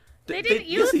 They didn't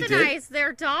euthanize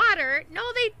their daughter. No,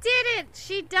 they didn't.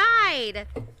 She died.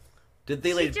 Did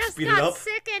they like she just speed got it up?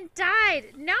 sick and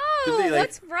died. No,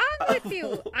 what's wrong with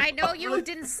you? I know you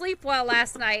didn't sleep well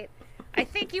last night. I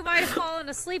think you might have fallen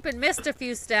asleep and missed a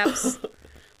few steps.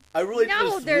 I really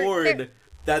just sworn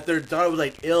that their daughter was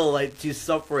like ill, like she's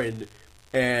suffering,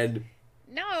 and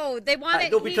no, they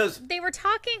wanted. Because they were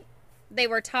talking. They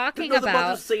were talking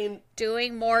about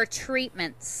doing more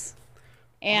treatments,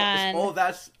 and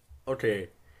that's okay.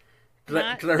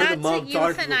 Not, I heard the mom to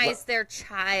euthanize their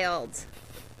child.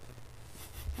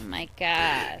 Oh my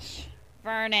gosh,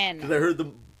 Vernon! Because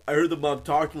I heard the mom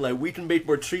talking like, we can make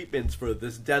more treatments for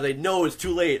this. Dad's like, no, it's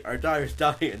too late. Our daughter's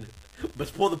dying.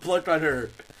 Let's pull the plug on her.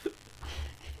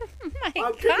 My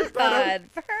God,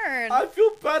 Vern! I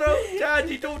feel better,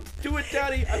 Daddy. Don't do it,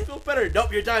 Daddy. I feel better.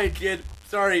 Nope, you're dying, kid.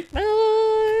 Sorry.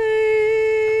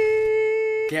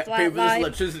 Can't pay for this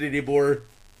electricity anymore.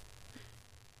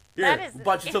 Here, that is we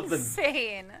bought you something.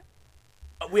 Insane.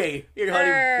 Wait, here, honey,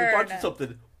 we bought you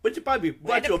something. What's your puppy? We had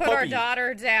Watch to your put our puppy.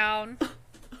 daughter down.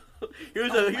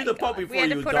 Here's Oh a my puppy God. for We had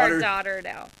you, to put daughter. our daughter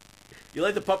down. You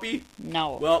like the puppy?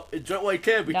 No. Well, enjoy it while you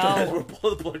can because No. we're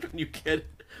pulling the plug on you, kid.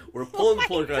 We're pulling the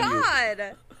plug on you.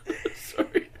 God.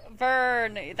 Sorry.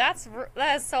 Vern, that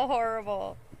is so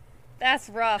horrible. That's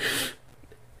rough.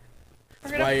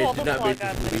 We're why gonna I pull did the not plug make this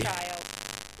on the movie. child.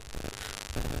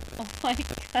 Oh my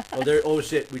God. Oh, there. Oh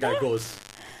shit, we got ghosts.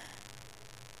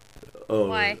 Oh,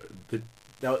 Why?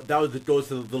 That was the ghost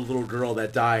of the little girl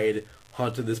that died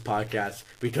haunting this podcast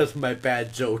because of my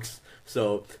bad jokes.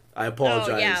 So I apologize.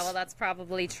 Oh yeah, well that's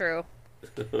probably true.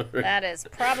 That is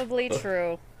probably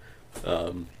true.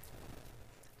 So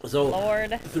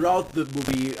Lord. throughout the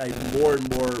movie, I more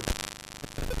and more.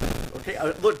 Okay,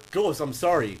 look, ghosts. I'm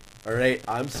sorry. All right,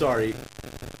 I'm sorry.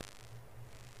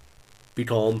 Be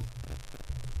calm.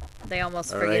 They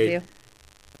almost All forgive right. you.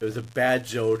 It was a bad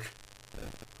joke.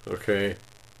 Okay.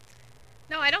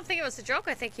 No, I don't think it was a joke.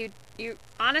 I think you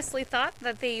honestly thought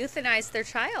that they euthanized their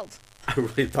child. I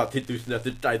really thought they'd do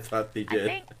nothing. I thought they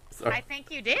did. I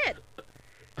think you did.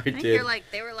 I think did.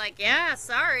 they were like, yeah,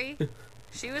 sorry.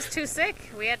 She was too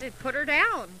sick. We had to put her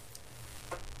down.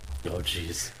 Oh,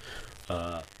 jeez.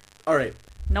 All right.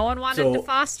 No one wanted to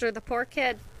foster the poor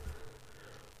kid.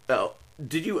 Oh,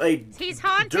 did you? He's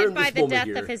haunted during by this the moment death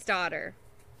here- of his daughter.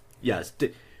 Yes.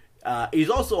 He's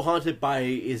also haunted by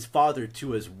his father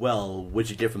too, as well. Which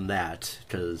you get from that,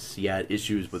 because he had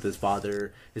issues with his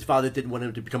father. His father didn't want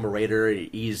him to become a writer.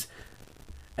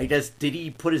 I guess, did he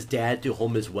put his dad to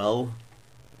home as well?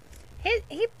 His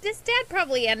dad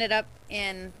probably ended up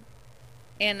in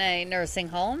a nursing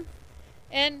home,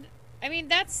 and I mean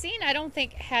that scene I don't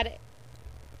think had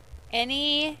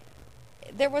any.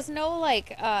 There was no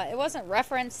it wasn't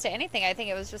reference to anything. I think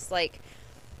it was just like,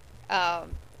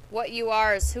 what you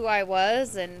are is who I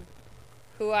was, and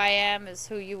who I am is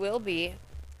who you will be.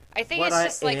 I think What it's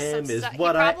just I like am some is stuff.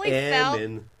 what He I probably am, felt,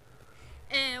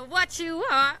 and what you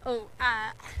are. Oh,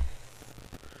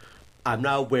 I'm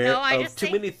not aware No, I of just too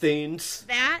think many things.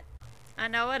 that. I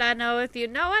know what I know. If you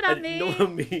know what I mean. know what I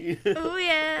mean. Oh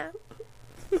yeah.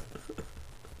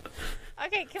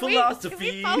 Okay, can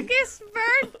Philosophy. we focus,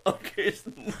 Vern? Okay.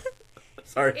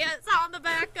 Sorry. It's on the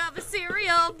back of a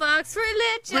cereal box.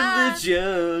 Religion.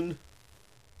 Religion.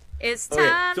 It's Okay,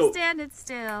 time so- standing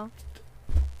still.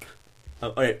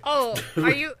 All right. Oh, are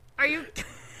you?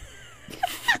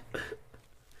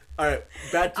 All right.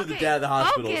 Back to the Okay, dad at the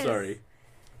hospital. focus. Sorry.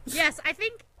 Yes, I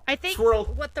think Swirl.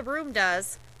 what the room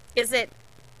does is it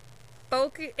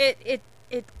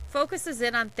focuses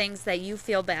in on things that you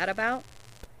feel bad about,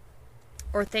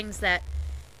 or things that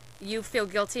you feel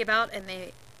guilty about, and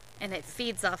it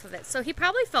feeds off of it. So he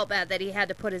probably felt bad that he had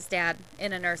to put his dad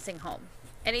in a nursing home,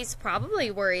 and he's probably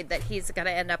worried that he's going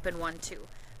to end up in one too.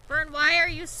 Vern, why are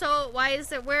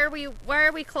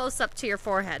we close up to your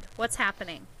forehead? What's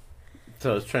happening?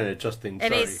 So I was trying to adjust things.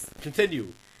 And Sorry.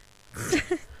 Continue.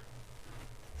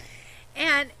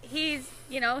 And he's,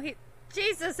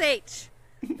 Jesus H.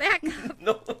 Back up.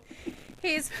 No.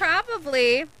 He's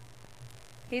probably,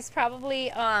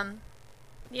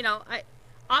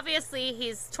 obviously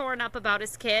he's torn up about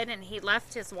his kid, and he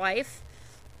left his wife,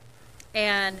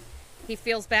 and he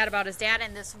feels bad about his dad,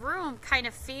 and this room kind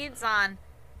of feeds on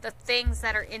the things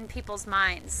that are in people's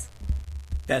minds.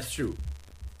 That's true.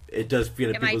 It does feed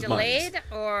on Am I people's minds. delayed,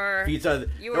 or Feeds on,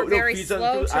 you were very feeds on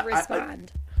slow people- to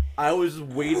respond? I was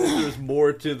waiting. There's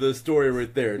more to the story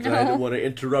right there. No. I didn't want to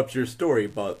interrupt your story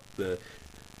about the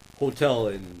hotel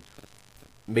and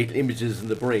making images in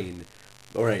the brain.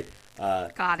 All right.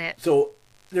 Got it. So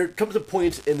there comes a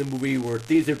point in the movie where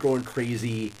things are going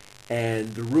crazy, and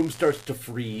the room starts to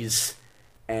freeze,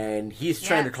 and he's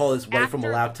trying to call his wife from a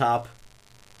After- laptop.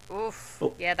 Oof.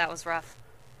 Oh. Yeah, that was rough.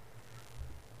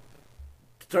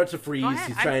 Starts to freeze. Go ahead.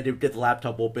 He's trying to get the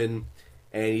laptop open,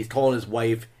 and he's calling his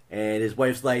wife, and his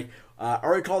wife's like, I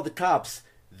already called the cops.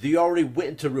 They already went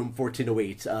into room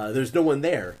 1408. There's no one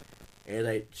there. And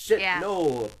like, shit, Yeah.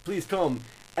 no, please come.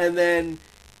 And then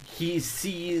he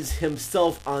sees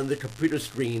himself on the computer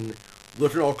screen,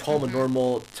 looking all calm and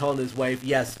normal, telling his wife,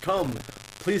 yes, come.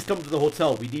 Please come to the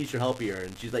hotel. We need your help here.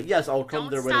 And she's like, yes, I'll come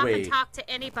Don't there right stop away. and talk to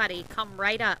anybody. Come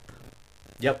right up.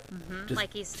 Yep. Just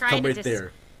Like he's come trying to right just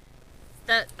there.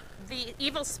 the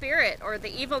evil spirit or the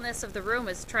evilness of the room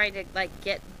is trying to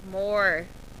get more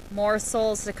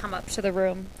souls to come up to the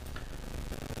room.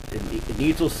 It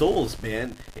needs those souls,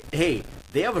 man. Hey,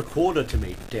 they have a quota to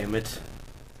make, damn it.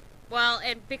 Well,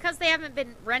 and because they haven't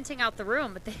been renting out the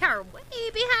room, but they are way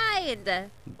behind.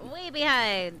 Way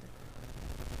behind.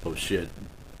 Oh shit.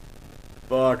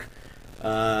 Fuck.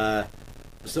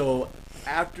 So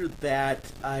after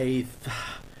that, I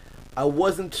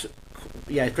wasn't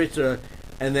Yeah, straight to,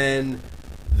 and then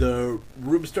the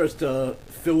room starts to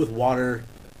fill with water.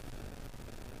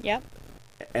 Yep.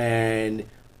 And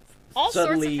all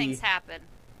suddenly, sorts of things happen.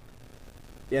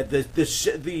 Yeah,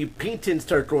 the paintings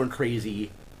start going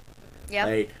crazy. Yep.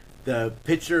 Like the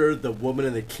picture, the woman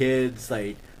and the kids,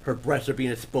 like her breasts are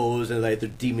being exposed, and like they're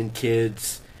demon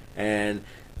kids. And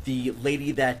the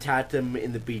lady that attacked him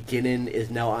in the beginning is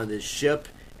now on this ship,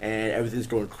 and everything's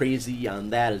going crazy on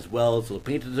that as well. So the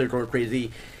paintings are going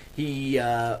crazy.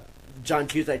 John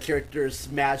Cusack character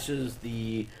smashes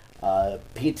the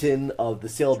painting of the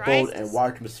sailboat, and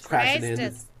water comes crashing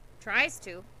in. Tries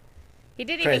to. He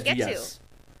didn't even get yes.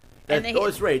 to.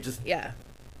 It's right.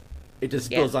 It just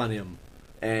spills on him,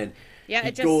 and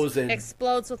it just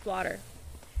explodes with water.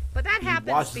 But that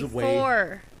happens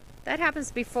before. That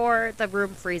happens before the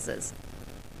room freezes.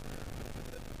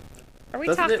 Are we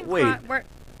talking?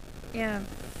 Yeah.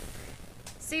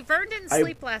 See, Vern didn't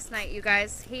sleep last night, you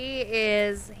guys. He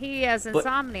has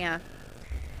insomnia,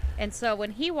 and so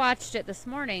when he watched it this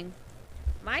morning,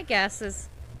 my guess is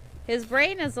his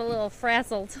brain is a little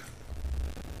frazzled.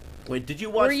 Wait, did you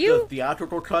watch the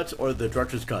theatrical cut or the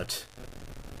director's cut?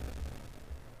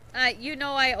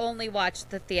 I only watched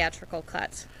the theatrical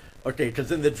cut. Okay,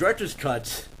 because in the director's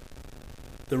cut,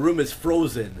 the room is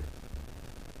frozen,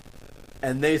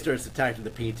 and they starts attacking the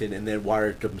painting, and then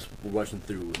water comes rushing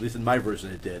through. At least in my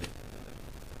version, it did.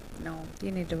 No,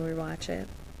 you need to rewatch it.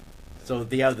 So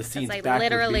they have the scenes backwards. I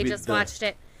literally just watched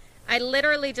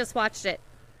it.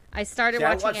 I started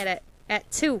watching it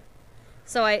at 2.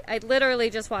 So I literally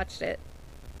just watched it.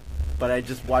 But I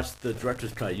just watched the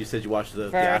director's cut. You said you watched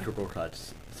the theatrical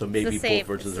cuts. So maybe both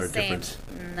versions are different.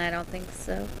 I don't think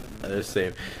so. They're the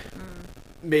same.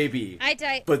 Maybe.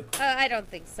 But I don't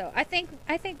think so. I think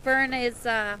Vern is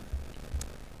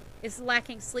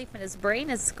lacking sleep and his brain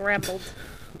is scrambled.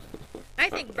 I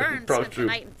think Vern spent the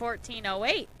night in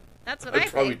 1408. That's what I think.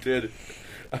 I probably did.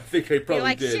 I think I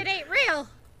probably did. Shit ain't real.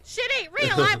 Shit ain't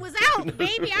real. I was out,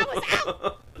 baby. I was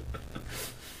out.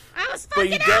 I was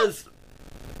fucking out.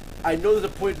 I know there's a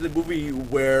point in the movie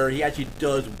where he actually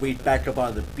does wake back up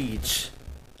on the beach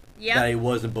that he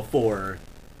wasn't before.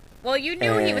 Well, you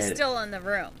knew he was still in the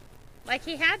room. Like,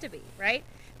 he had to be, right?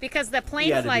 Because the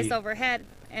plane flies overhead,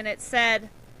 and it said,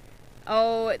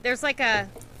 there's like a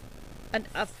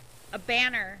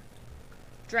banner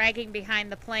dragging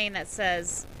behind the plane that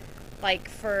says, like,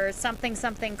 for something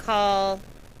call,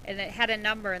 and it had a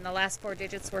number, and the last 4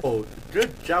 digits were... Oh,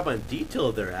 good job on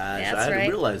detail there, Ash. That's I hadn't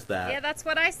realized that. Yeah, that's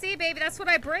what I see, baby. That's what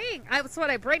I bring. That's what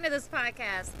I bring to this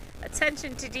podcast.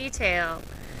 Attention to detail.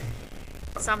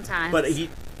 Sometimes. But he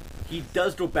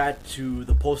does go back to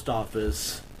the post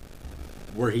office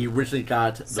where he originally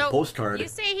got the postcard. You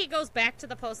say he goes back to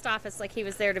the post office like he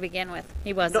was there to begin with.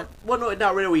 He wasn't. No,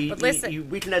 not really. But listen, he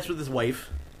reconnects with his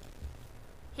wife.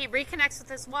 He reconnects with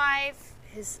his wife.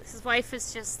 His wife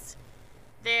is just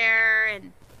there,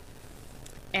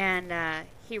 and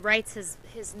he writes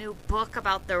his new book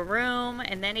about the room,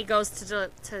 and then he goes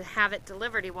to have it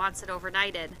delivered. He wants it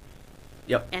overnighted.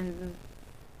 Yep. And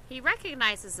he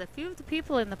recognizes a few of the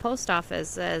people in the post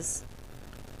office as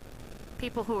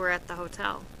people who were at the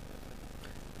hotel.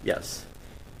 Yes.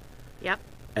 Yep.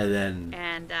 And then...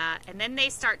 And then they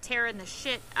start tearing the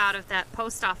shit out of that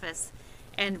post office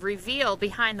and reveal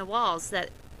behind the walls that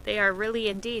they are really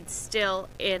indeed still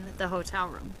in the hotel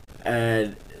room.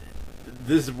 And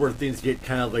this is where things get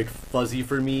kind of like fuzzy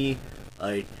for me.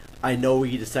 Like, I know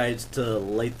he decides to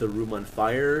light the room on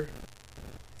fire.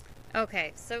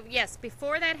 Okay, so yes,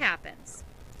 before that happens,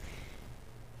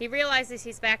 he realizes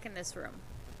he's back in this room.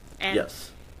 And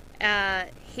yes.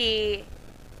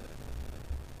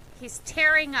 He's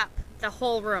tearing up the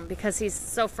whole room because he's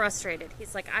so frustrated.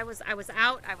 He's like, I was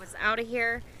out of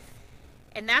here.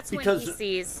 And that's when he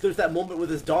sees... There's that moment with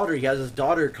his daughter. He has his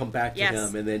daughter come back to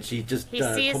him, and then she just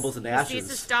crumbles into ashes. He sees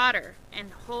his daughter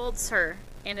and holds her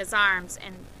in his arms,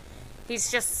 and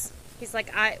he's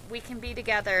like, we can be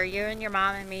together. You and your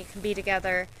mom and me can be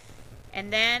together.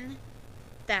 And then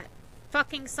that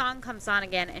fucking song comes on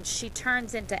again, and she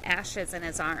turns into ashes in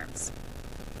his arms.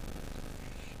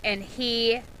 And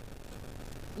he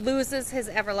loses his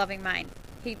ever-loving mind.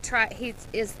 He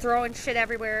is throwing shit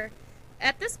everywhere.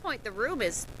 At this point, the room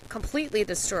is completely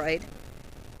destroyed.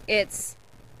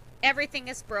 Everything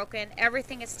is broken.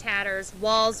 Everything is tatters.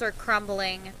 Walls are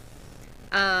crumbling.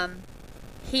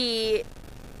 He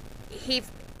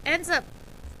ends up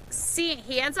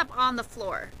on the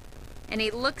floor, and he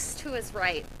looks to his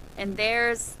right, and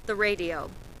there's the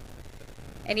radio.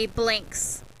 And he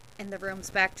blinks, and the room's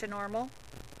back to normal,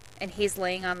 and he's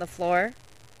laying on the floor.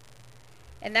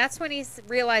 And that's when he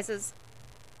realizes,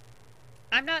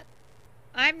 I'm not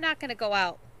I'm not going to go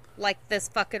out like this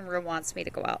fucking room wants me to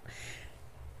go out.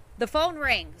 The phone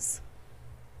rings.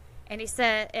 And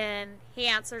he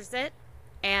answers it.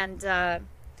 And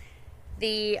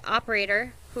the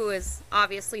operator, who is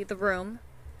obviously the room,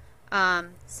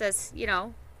 says, you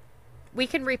know, we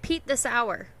can repeat this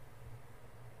hour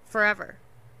forever.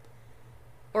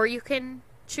 Or you can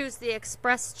choose the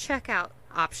express checkout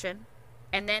option.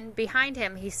 And then behind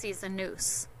him, he sees a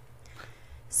noose.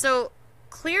 So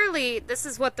clearly, this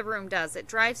is what the room does. It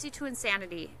drives you to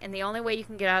insanity, and the only way you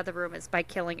can get out of the room is by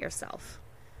killing yourself.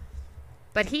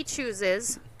 But he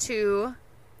chooses to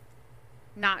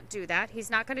not do that. He's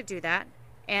not going to do that.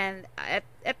 And at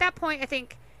that point, I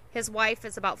think his wife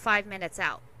is about 5 minutes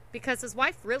out, because his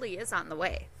wife really is on the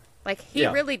way. Like, he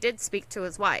really did speak to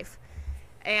his wife.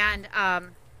 And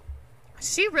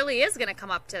she really is going to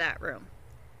come up to that room.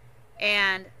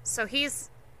 And so he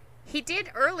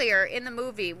did earlier in the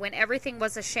movie, when everything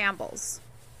was a shambles,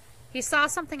 he saw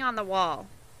something on the wall.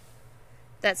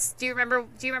 Do you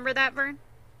remember that, Vern?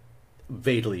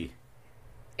 Vaguely.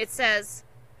 It says,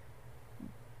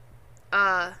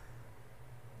 burn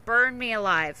me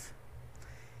alive.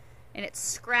 And it's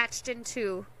scratched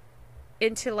into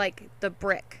like the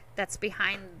brick that's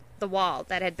behind the wall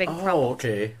that had been crumbled. Oh,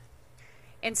 okay.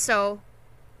 And so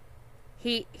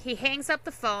he hangs up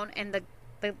the phone, and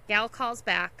the gal calls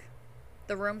back.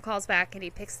 The room calls back, and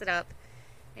he picks it up,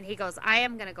 and he goes, I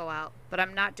am going to go out, but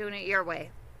I'm not doing it your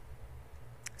way.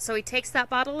 So he takes that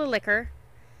bottle of liquor,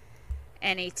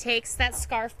 and he takes that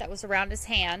scarf that was around his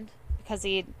hand, because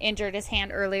he had injured his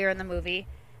hand earlier in the movie,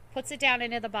 puts it down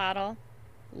into the bottle,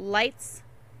 lights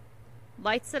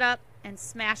it up, and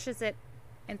smashes it,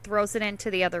 and throws it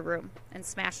into the other room, and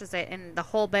smashes it, and the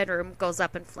whole bedroom goes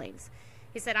up in flames.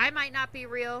 He said, I might not be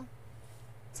real,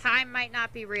 time might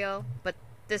not be real, but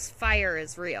this fire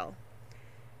is real.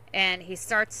 And he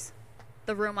starts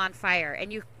the room on fire,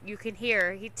 and you can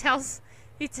hear, he tells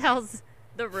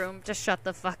the room to shut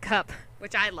the fuck up,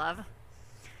 which I love.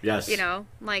 Yes. You know,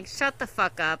 like, shut the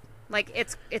fuck up. Like,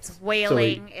 it's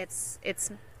wailing, it's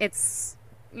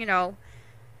you know,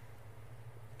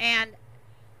 and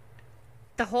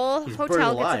the whole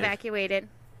hotel gets evacuated.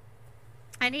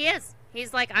 And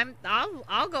he's like,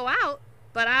 I'll go out,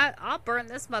 but I'll burn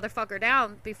this motherfucker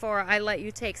down before I let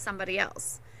you take somebody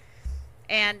else.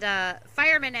 And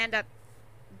firemen end up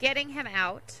getting him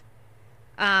out.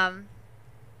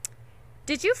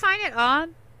 Did you find it odd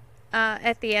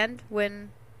at the end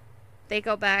when they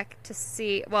go back to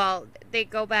see? Well, they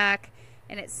go back,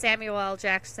 and it's Samuel L.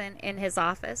 Jackson in his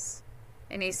office,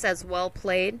 and he says, "Well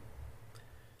played."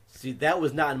 See, that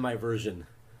was not in my version.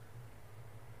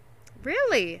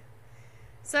 Really?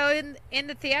 So in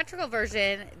the theatrical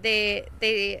version,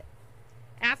 they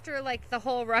after like the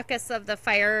whole ruckus of the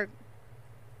fire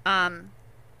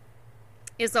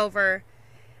is over,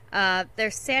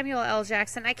 there's Samuel L.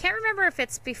 Jackson. I can't remember if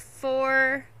it's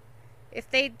before, if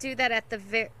they do that at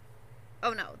the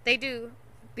oh no, they do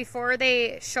before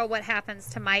they show what happens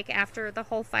to Mike after the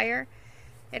whole fire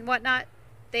and whatnot.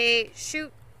 They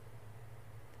shoot.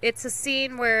 It's a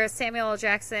scene where Samuel L.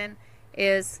 Jackson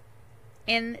is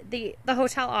in the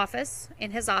hotel office, in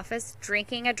his office,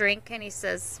 drinking a drink, and he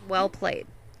says, "Well played."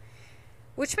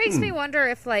 Which makes me wonder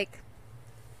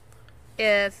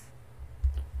if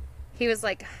he was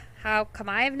like, how come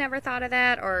I have never thought of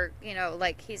that? Or, you know,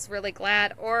 like, he's really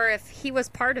glad, or if he was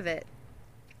part of it.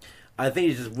 I think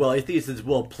he says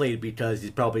well played because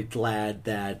he's probably glad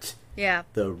that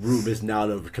the room is now out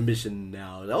of commission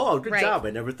now. Oh, good job.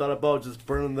 I never thought about just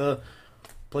burning the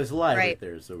place alive right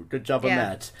there. So good job on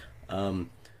that.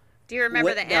 Do you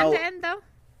remember the end though?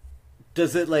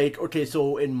 Does it like, okay,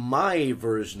 so in my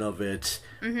version of it,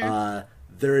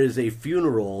 there is a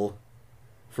funeral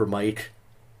for Mike,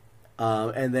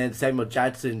 and then Samuel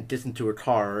Jackson gets into a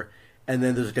car, and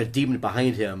then there's like a demon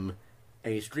behind him,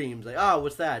 and he screams like, "Oh,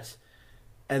 what's that?"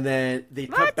 And then they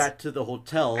cut back to the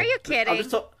hotel. Are you kidding?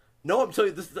 No, I'm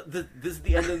telling you, this is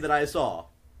the ending that I saw.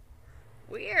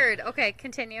 Weird. Okay,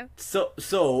 continue. So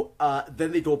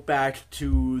then they go back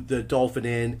to the Dolphin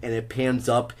Inn, and it pans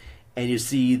up, and you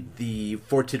see the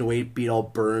 1408 being all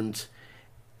burned,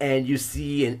 and you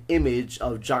see an image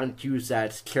of John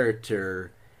Cusack's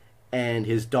character and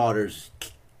his daughter's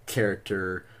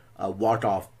character walk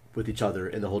off with each other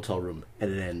in the hotel room,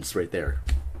 and it ends right there.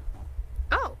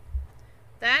 Oh,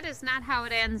 that is not how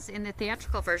it ends in the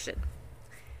theatrical version.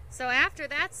 So after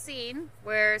that scene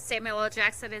where Samuel L.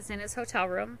 Jackson is in his hotel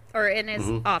room, or in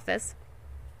his office,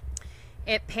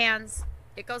 it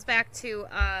goes back to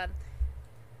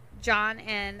John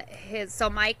and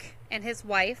Mike and his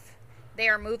wife. They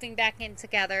are moving back in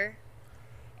together,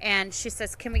 And she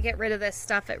says, can we get rid of this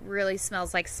stuff? It really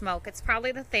smells like smoke. It's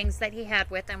probably the things that he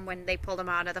had with him when they pulled him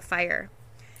out of the fire.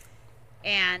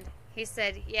 And he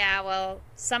said, yeah, well,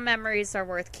 some memories are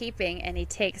worth keeping. And he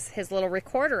takes his little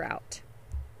recorder out.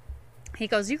 He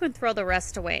goes, you can throw the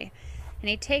rest away. And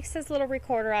he takes his little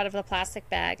recorder out of the plastic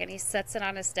bag and he sets it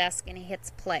on his desk and he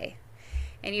hits play.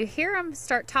 And you hear him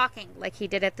start talking like he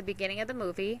did at the beginning of the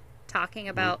movie, talking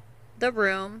about the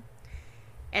room.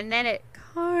 And then it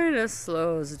kind of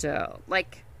slows down,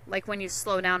 like when you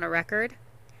slow down a record.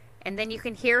 And then you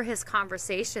can hear his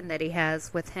conversation that he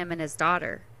has with him and his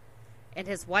daughter. And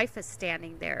his wife is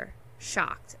standing there,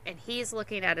 shocked. And he's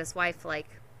looking at his wife like,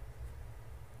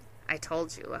 I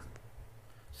told you.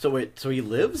 So he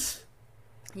lives?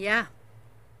 Yeah.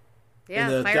 In Yeah,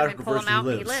 the firemen theatrical pull him version, out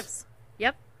he and he lives. lives.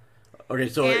 Yep. Okay,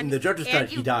 so in the director's cut,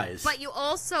 he dies. But you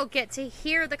also get to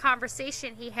hear the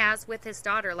conversation he has with his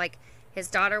daughter. Like, his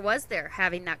daughter was there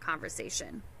having that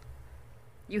conversation.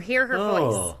 You hear her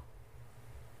voice.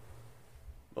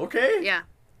 Okay. Yeah.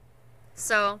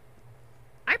 So,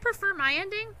 I prefer my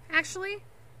ending, actually.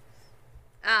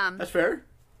 That's fair.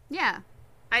 Yeah.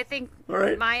 I think All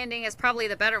right. my ending is probably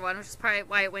the better one, which is probably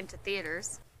why it went to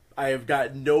theaters. I have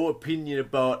got no opinion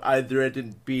about either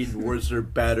ending being worse or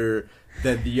better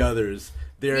than the others.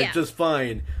 They're just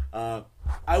fine. I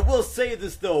will say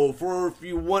this, though, for if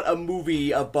you want a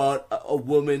movie about a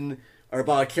woman or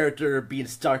about a character being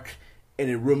stuck in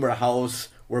a room or a house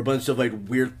where a bunch of like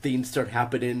weird things start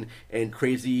happening and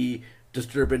crazy,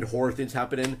 disturbing horror things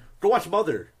happening, go watch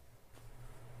Mother.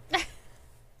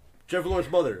 Jennifer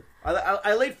Lawrence's Mother.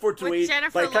 I laid for it to wait,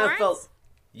 Jennifer but I kind of Lawrence? felt...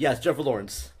 Yes, Jennifer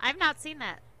Lawrence. I've not seen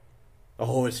that.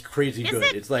 Oh, it's crazy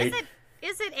good. It's like...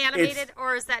 Is it animated,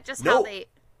 or is that just how they...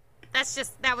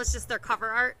 That was just their cover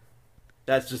art?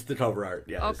 That's just the cover art,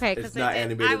 yeah. Okay, it's not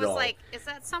animated at all. I was like, is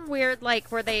that some weird,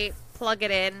 like, where they plug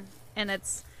it in and it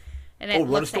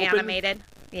looks rotoscoping? animated?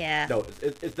 Yeah. No,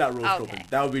 it's not rotoscoping. Okay.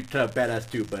 That would be kind of badass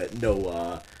too, but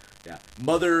no, yeah.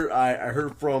 Mother, I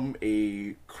heard from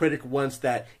a critic once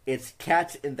that it's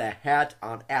Cat in the Hat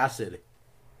on acid.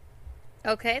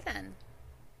 Okay, then.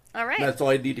 All right. That's all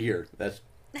I need to hear. That's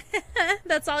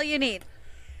all you need.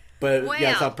 But Wow.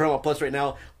 yeah, it's on Paramount Plus right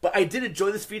now. But I did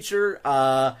enjoy this feature.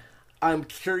 I'm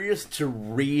curious to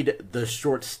read the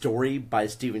short story by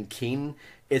Stephen King.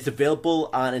 It's available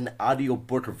on an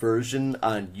audiobook version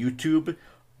on YouTube,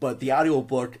 but the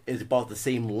audiobook is about the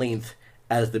same length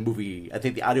as the movie. I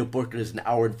think the audiobook is an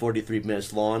hour and 43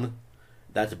 minutes long.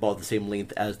 That's about the same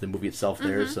length as the movie itself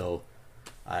there, so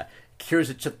curious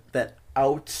to check that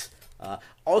out.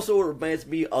 Also, it reminds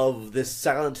me of this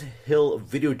Silent Hill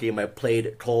video game I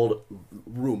played called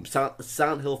Room.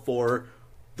 Silent Hill 4,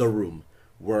 The Room,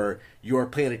 where you are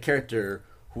playing a character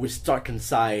who is stuck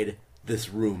inside this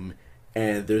room,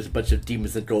 and there's a bunch of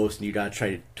demons and ghosts, and you gotta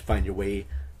try to find your way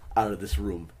out of this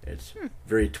room. It's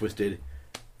very twisted,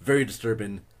 very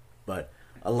disturbing, but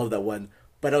I love that one.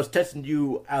 But I was testing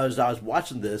you as I was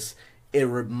watching this. It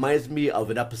reminds me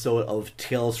of an episode of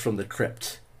Tales from the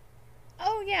Crypt.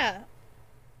 Oh, yeah.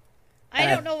 I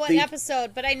don't know what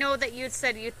episode, but I know that you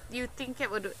said you think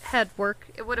it would have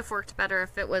worked better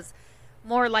if it was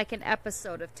more like an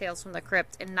episode of Tales from the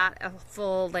Crypt and not a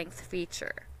full-length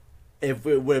feature. If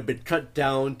it would have been cut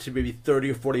down to maybe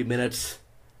 30 or 40 minutes,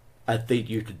 I think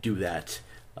you could do that.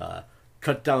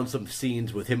 Cut down some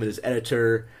scenes with him and his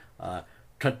editor.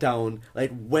 Cut down,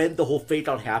 like, when the whole fake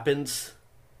out happens,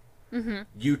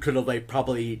 you could have, like,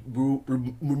 probably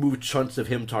removed chunks of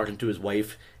him talking to his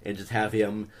wife and just have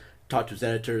him talk to his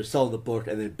editor, sell the book,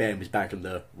 and then bam, he's back in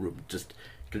the room. Just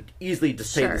could easily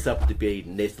just set this up to be a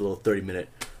nice little 30-minute,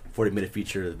 40-minute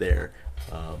feature there.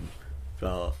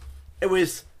 So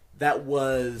that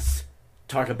was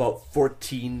talking about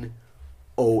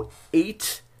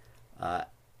 1408.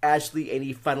 Ashley,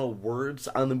 any final words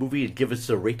on the movie, and give us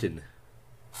a rating?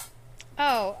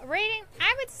 Oh, rating?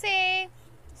 I would say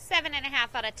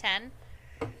 7.5 out of 10.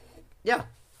 Yeah.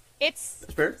 It's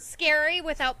That's fair. Scary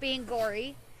without being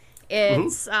gory.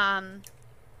 It's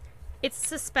it's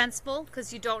suspenseful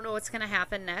because you don't know what's going to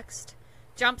happen next.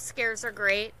 Jump scares are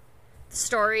great. The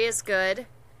story is good.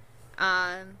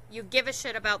 You give a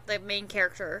shit about the main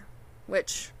character,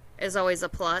 which is always a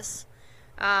plus.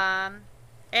 And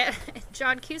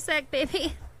John Cusack,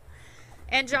 baby.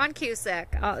 And John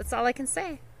Cusack. That's all I can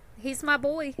say. He's my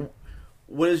boy.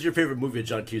 What is your favorite movie of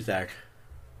John Cusack?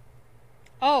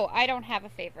 Oh, I don't have a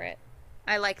favorite.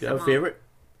 I like Do you them have a favorite?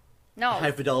 No.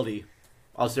 High Fidelity.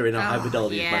 I'll say right now, High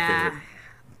Fidelity is my favorite.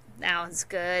 That one's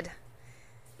good.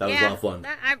 That was a lot of fun.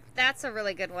 That's a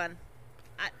really good one.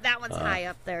 That one's high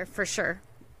up there, for sure.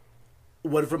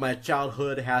 One from my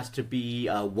childhood has to be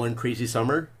One Crazy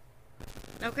Summer.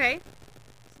 Okay.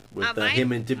 with Mine,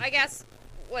 him and I guess,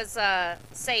 was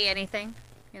Say Anything,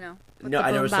 with No, the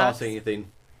I never saw boombox. Say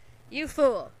Anything. You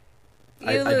fool.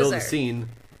 I You know loser. the scene,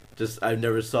 just I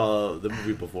never saw the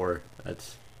movie before.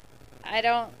 That's I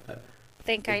don't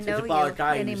think I know it's about you a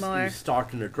guy anymore. who's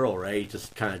stalking a girl, right? He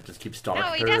just kind of keeps stalking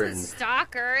No, he her, doesn't and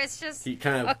stalk her. It's just he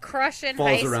kind a of crush in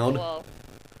falls high around. school.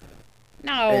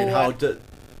 No. and how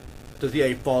does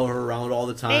he follow her around all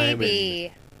the time?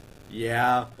 Baby. And,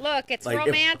 yeah. Look, it's Like, if-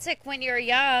 romantic when you're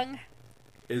young.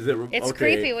 Is it? It's okay.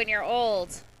 creepy when you're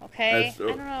old. Okay? I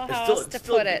don't know how else to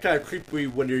put it. It's kind of creepy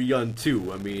when you're young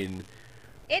too. I mean,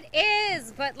 It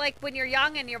is, but like when you're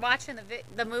young and you're watching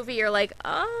the movie, you're like,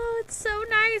 oh, it's so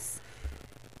nice.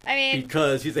 I mean,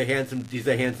 because he's a handsome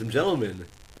gentleman.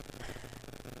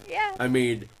 yeah. I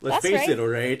mean, let's That's face right. it, all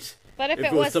right. But if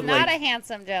it was something not like- a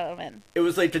handsome gentleman, it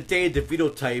was like the Danny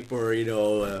DeVito type, or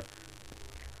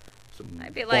some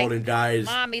I'd be like, balding guys.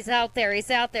 Mom, he's out there.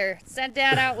 He's out there. Send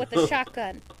Dad out with the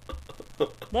shotgun.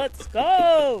 Let's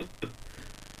go.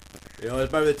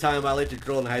 By the time I liked a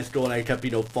girl in high school, and I kept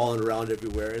falling around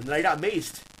everywhere, and then I got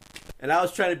maced, and I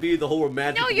was trying to be the whole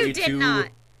romantic No, way you did too. not.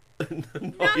 no,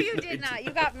 No, you did not. You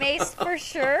got maced for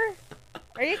sure.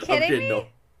 Are you I'm kidding kidding. me?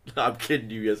 No, I'm kidding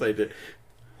you. Yes, I did.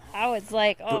 I was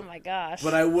like, oh my gosh.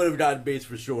 But I would have gotten maced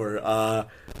for sure. All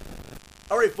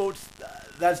right, folks.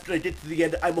 That's gonna get to the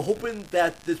end. I'm hoping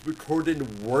that this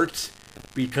recording worked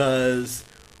because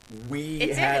we It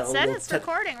did. had It said it's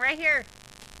recording right here.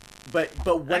 But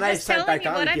when I'm I just sat telling back you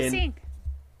on what I'm again, seeing.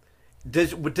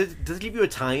 does it give you a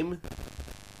time?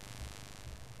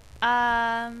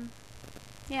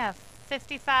 Yeah,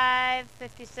 55,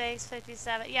 56,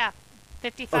 57. Yeah,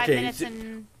 55 Okay, minutes so-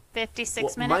 and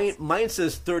 56 Well, minutes. mine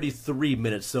says 33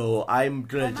 minutes, so I'm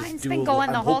gonna Well, just mine's do. been going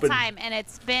I'm the whole hoping- time, and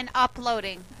it's been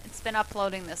uploading. It's been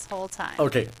uploading this whole time.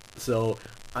 Okay, so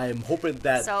I'm hoping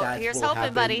that. So that's here's what will hoping,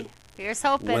 happen buddy. Here's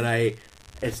hoping. When I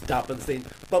stop on the thing.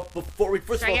 But before we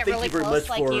first Should of I all, get thank really you very close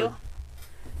much like for. you?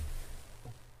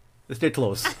 Stay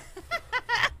close.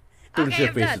 Don't Okay, share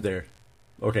I'm faces done. there.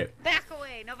 Okay. Back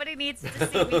away. Nobody needs to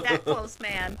see me that close,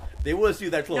 man. They want to see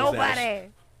you that close. Nobody. Ash.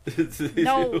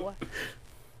 No.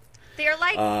 They're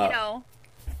like,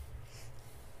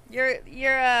 you're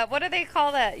what do they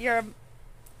call that?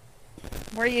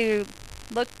 Where you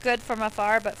look good from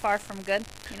afar but far from good.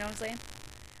 You know what I'm saying?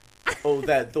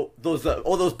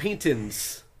 Those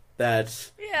paintings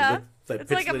that. Yeah. That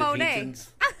It's like a pixelated Monet. paintings.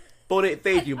 Monet,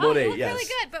 thank you, Oh, Monet. you look yes. really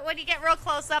good, but when you get real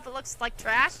close up, it looks like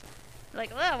trash. You're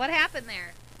like, oh, what happened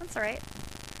there? That's all right.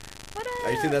 What?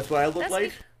 Are you saying that's what I look That's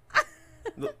like?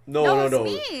 me. No. It's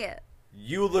me.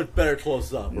 You look better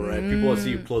close up, all right? People will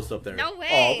see you close up there. No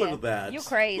way. Oh, look at that. You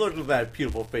crazy. Look at that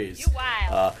beautiful face. You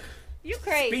wild. You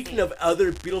crazy. Speaking of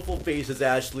other beautiful faces,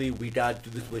 Ashley, we got to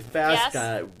do this really fast.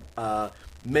 Yes. Got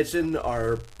mention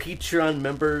our Patreon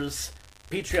members,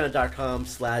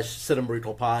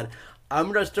 patreon.com/cinemaricalpod. I'm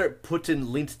going to start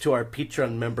putting links to our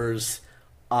Patreon members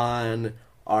on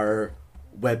our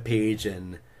webpage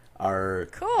and our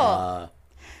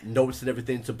notes and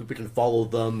everything so people can follow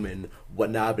them and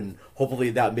whatnot, and hopefully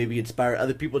that maybe inspire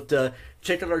other people to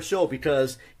check out our show,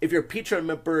 because if you're a Patreon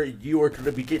member, you are going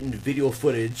to be getting video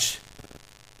footage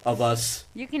of us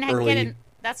You can early. get in.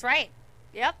 That's right.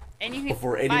 Yep. And you can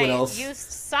Before buy anyone else.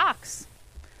 used socks.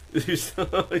 Yes.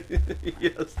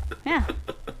 Yeah.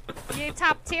 You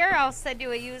top tier, I'll send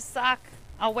you a used sock.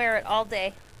 I'll wear it all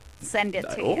day. Send it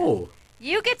to you. Oh.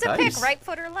 You get to nice. pick right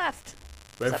foot or left.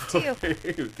 It's up to you.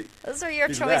 Those are your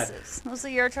Look at that. choices. Those are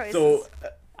your choices. So,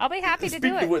 I'll be happy to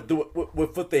speaking do it.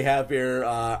 with what they have here,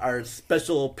 our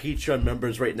special Patreon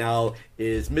members right now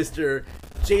is Mr.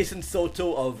 Jason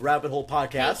Soto of Rabbit Hole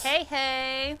Podcast.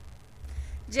 Hey.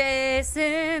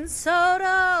 Jason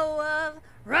Soto of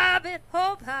Rabbit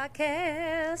Hole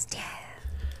Podcast. Yeah.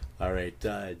 All right.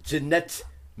 Jeanette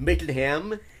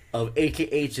Mickenham of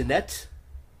AKA Jeanette.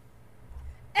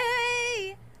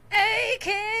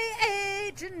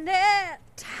 A.K.A.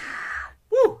 Jeanette.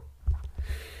 Woo! All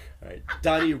right.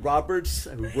 Donnie Roberts,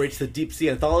 who writes the Deep Sea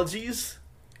Anthologies.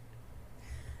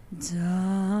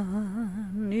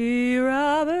 Donnie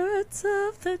Roberts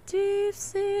of the Deep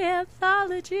Sea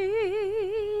Anthology.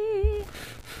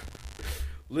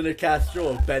 Linda Castro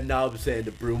of Bed Knobs and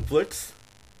Broomflicks.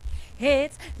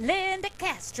 It's Linda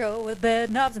Castro with Bed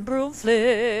Knobs and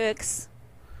Broomflicks.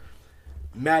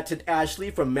 Matt and Ashley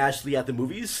from Mashley at the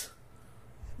Movies.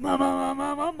 Mama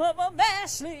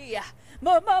Mashley.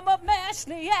 Mama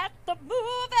Mashley at the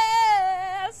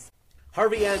movies.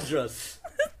 Harvey Andrus,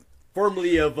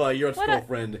 formerly of Your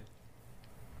Ex-Girlfriend.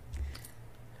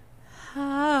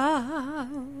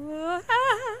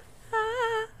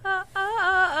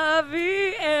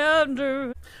 Harvey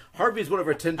Andrews. Harvey's one of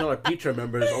our $10 Patreon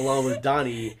members, along with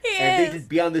Donnie, He and is. they can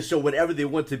be on the show whenever they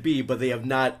want to be, but they have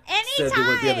not said they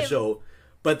want to be on the Anytime. show.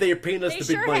 But they are paying us They the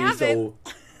big sure money, haven't. so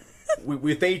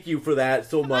we thank you for that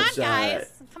so much.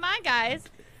 Come on, guys.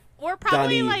 We're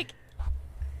probably Donnie. like,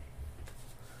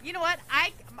 you know what?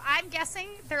 I'm guessing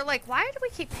they're like, why do we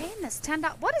keep paying this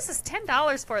 $10? What is this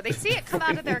 $10 for? They see it come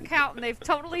out of their account and they've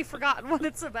totally forgotten what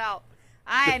it's about.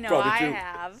 I know Probably I true.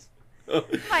 have.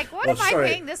 Like, what Well, am I sorry.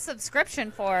 paying this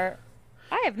subscription for?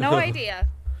 I have no idea.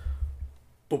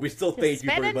 But we still thank you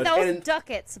very Spending much. those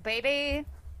ducats, baby.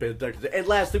 And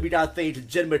lastly, we got to thank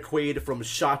Jen McQuaid from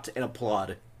Shot and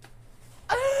Applaud.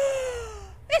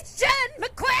 It's Jen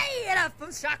McQuaid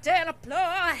from Shocked and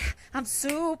Applaud. I'm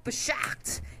super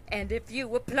shocked. And if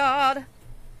you applaud,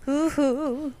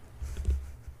 hoo-hoo.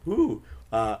 Ooh.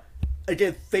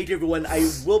 Again, thank you, everyone. I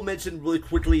will mention really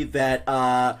quickly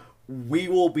that we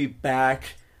will be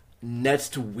back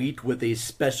next week with a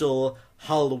special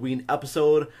Halloween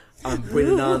episode. I'm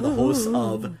bringing on the host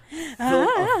of Film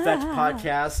Effect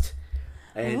Podcast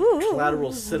and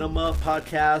Collateral Cinema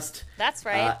Podcast. That's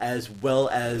right. As well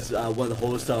as one of the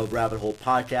hosts of Rabbit Hole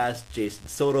Podcast, Jason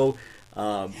Soto.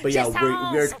 But yeah,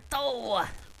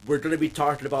 we're going to be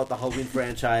talking about the Halloween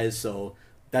franchise, so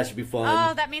that should be fun.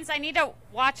 Oh, that means I need to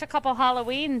watch a couple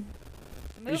Halloween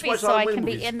movies watch so Halloween I can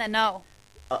movies. be in the know.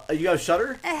 You got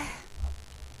Shudder?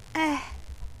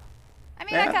 I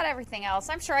mean, I got everything else.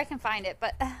 I'm sure I can find it,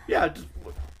 but Yeah, just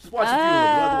watch a few of them.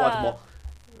 You don't have to watch them all.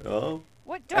 Oh.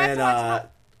 what do I have to watch?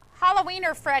 Halloween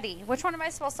or Freddy? Which one am I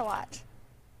supposed to watch?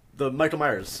 The Michael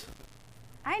Myers.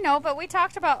 I know, but we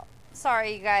talked about.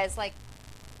 Sorry, you guys. Like,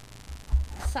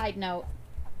 side note.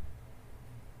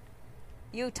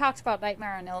 You talked about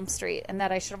Nightmare on Elm Street and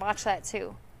that I should watch that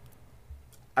too.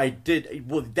 I did.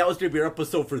 Well, that was going to be our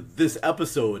episode for this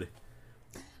episode.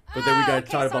 But then we got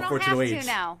to talk about so I don't have 1408. to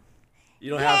now. You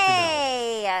don't have to now.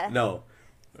 Hey! No.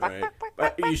 All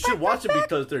right. You should watch them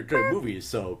because they're great movies,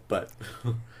 so, but.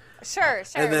 Sure,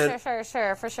 And then- for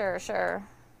sure.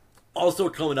 Also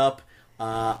coming up,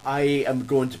 I am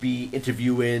going to be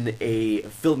interviewing a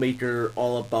filmmaker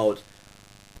all about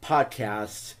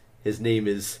podcasts. His name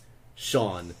is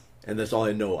Sean, and that's all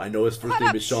I know. I know his first What name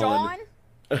up, is Sean.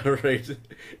 Right.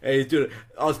 Hey, he's doing it.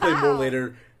 I'll explain more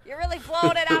later. You're really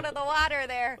blowing it out of the water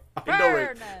there. I know,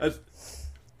 right? Burn.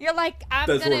 You're like, I'm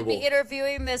That's going to be horrible.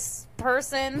 interviewing this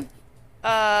person,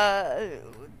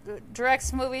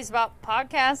 directs movies about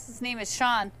podcasts. His name is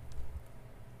Sean.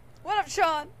 What up,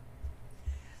 Sean?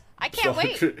 I can't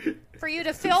wait for you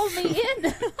to fill me in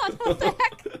on what the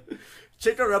heck.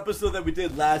 Check our episode that we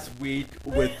did last week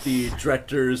with the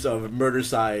directors of Murder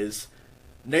Size.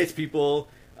 Nice people.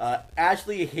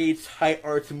 Ashley hates high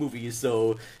art movies,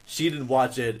 so she didn't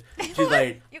watch it. She's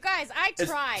like, You guys, I It's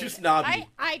tried. too snobby.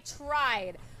 I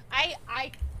tried.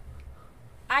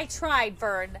 I tried,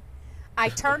 Vern. I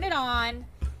turned it on,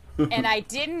 and I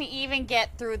didn't even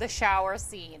get through the shower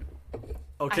scene.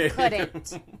 okay. I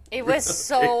couldn't. It was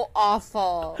so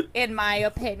awful, in my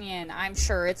opinion. I'm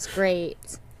sure it's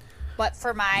great. But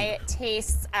for my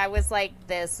tastes, I was like,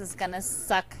 this is going to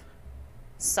suck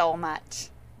so much.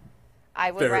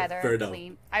 I would Fair rather enough.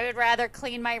 clean. I would rather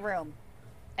clean my room.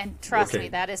 And trust Okay. me,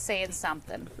 that is saying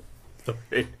something.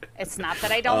 Sorry. It's not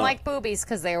that I don't like boobies,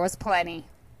 because there was plenty.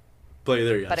 Play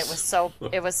there, yes. But it was so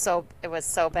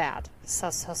bad. So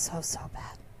bad.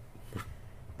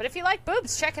 But if you like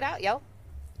boobs, check it out, yo.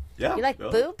 Yeah. You like yeah.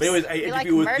 boobs? But anyways, I You like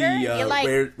interview with murder? the You like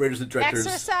Raiders and Directors.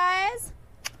 Exercise?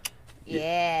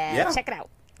 Yeah. Check it out.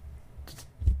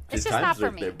 It's just times not for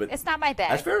right me. there, but It's not my bag.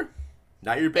 That's fair.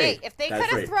 Not your Hey, bag. if they That's could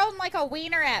have right. thrown like a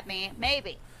wiener at me,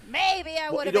 maybe I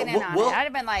would have you know, been in on well- it. I'd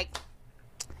have been like,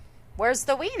 "Where's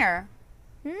the wiener?"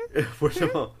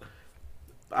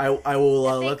 I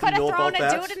will They let could them know have thrown about a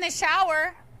that. dude in the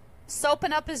shower,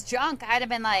 soaping up his junk. I'd have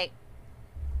been like,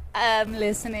 "I'm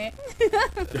listening.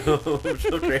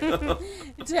 Okay.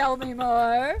 Tell me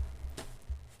more."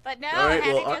 But no, All right, it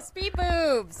had well, to just be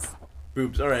boobs.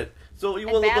 Boobs. All right. So you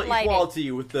And want a bad little lighting.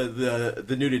 equality with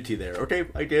the nudity there. Okay,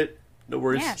 I get it. No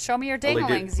worries. Yeah, show me your I like it.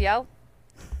 dinglings, yo.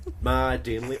 My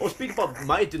dingling. Oh, speaking about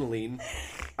my dingling,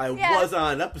 I Yeah. was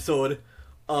on an episode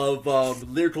of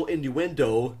Lyrical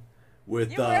Innuendo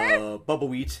with You were? Bubba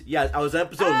Wheat. Yeah, I was on an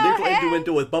episode of Oh, Lyrical hey.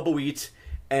 Innuendo with Bubba Wheat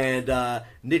and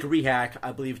Nick Rehack,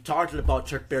 I believe, talking about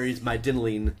Chuck Berry's My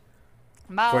Dingling.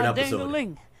 My For an episode.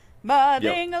 ding-a-ling. My Yep.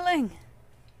 ding-a-ling.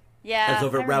 Yeah, That's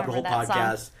over I at Rabbit Hole remember that song.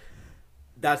 Podcast.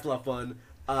 That's a lot of fun.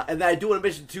 And then I do want to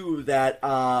mention, too, that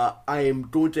I am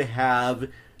going to have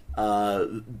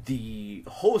the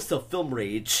host of Film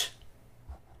Rage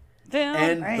Film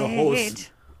and the host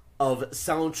Rage. of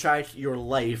Soundtrack Your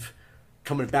Life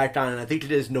coming back on, and I think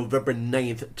it is November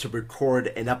 9th, to record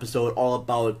an episode all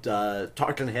about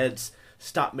Talking Heads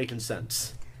Stop Making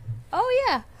Sense. Oh,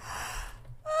 yeah.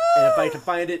 And if I can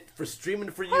find it for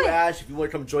streaming for you, Ash, if you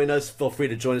want to come join us, feel free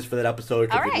to join us for that episode,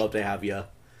 because we'd love to have you.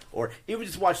 Or even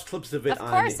just watch clips of it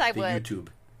on the YouTube.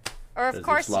 Or of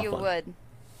course you would.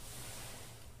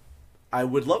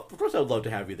 Of course I would love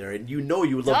to have you there, and you know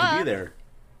you would love to be there.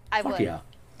 I would. Yeah.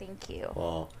 Thank you.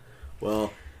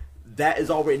 Well, that is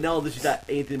all right now, unless you got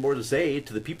anything more to say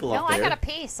to the people out there. No, I gotta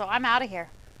pee, so I'm out of here.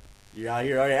 You're out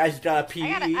here, all right, I just gotta pee.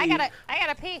 I gotta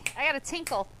pee. I gotta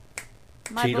tinkle.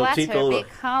 My Tinkle, blood tinkle. will be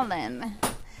calling.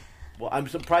 Well, I'm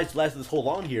surprised it lasted this whole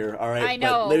long here, all right? I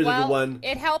know. But everyone...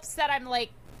 It helps that I'm,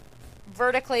 like,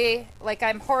 vertically, like,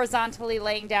 I'm horizontally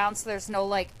laying down, so there's no,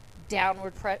 like,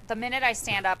 downward pressure. The minute I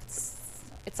stand up,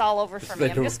 it's all over for me.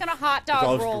 I'm just gonna hot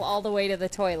dog roll all the way to the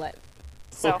toilet.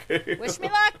 So, wish me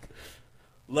luck.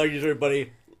 Love you,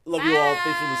 everybody. Love you all.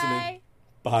 Thanks for listening.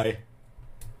 Bye.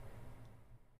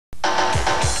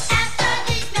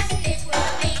 After these messages, we'll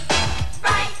be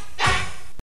right back.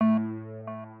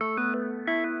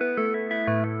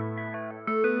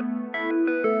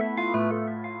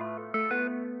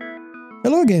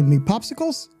 Hello again, me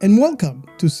popsicles, and welcome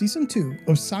to Season 2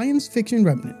 of Science Fiction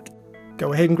Remnant.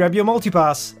 Go ahead and grab your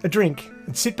multipass, a drink,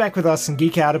 and sit back with us and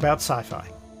geek out about sci-fi.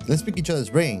 Let's pick each other's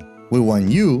brain. We want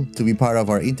you to be part of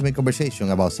our intimate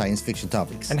conversation about science fiction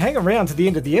topics. And hang around to the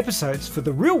end of the episodes for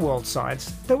the real-world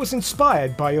science that was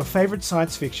inspired by your favorite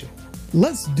science fiction.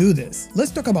 Let's do this.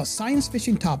 Let's talk about science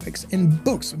fiction topics in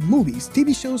books, movies,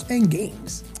 TV shows, and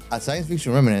games. At Science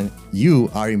Fiction Remnant,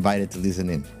 you are invited to listen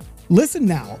in. Listen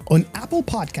now on Apple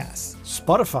Podcasts,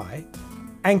 Spotify,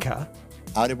 Anchor,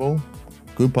 Audible,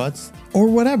 GoodPods, or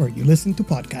whatever you listen to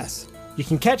podcasts. You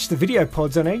can catch the video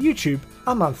pods on our YouTube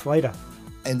a month later.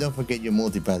 And don't forget your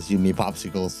multipass, you me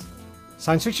popsicles.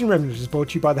 Science Fiction Remnant is brought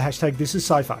to you by the hashtag This Is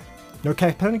Sci-Fi. No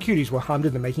Capone Cuties were harmed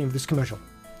in the making of this commercial.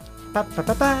 Ba, ba,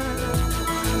 ba, ba.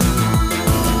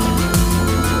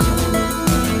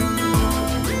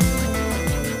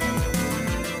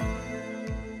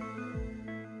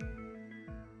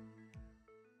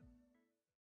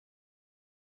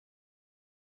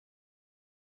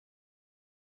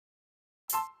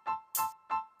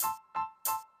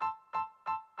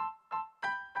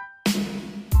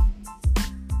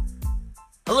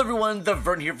 Hello everyone, the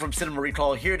Vern here from Cinema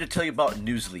Recall, here to tell you about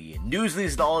Newsly. Newsly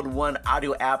is an all-in-one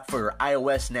audio app for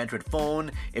iOS and Android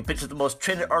phone. It picks up the most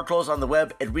trending articles on the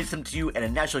web and reads them to you in a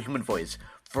natural human voice.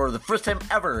 For the first time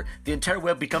ever, the entire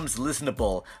web becomes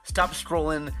listenable. Stop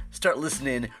scrolling, start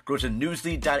listening, go to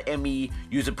newsly.me,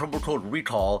 use the promo code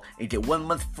RECALL, and get 1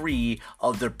 month free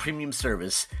of their premium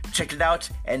service. Check it out,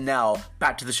 and now,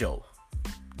 back to the show.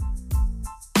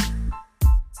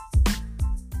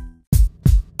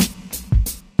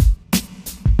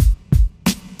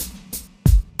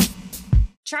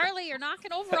 Charlie, you're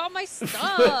knocking over all my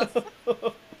stuff.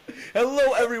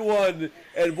 Hello, everyone,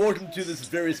 and welcome to this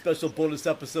very special bonus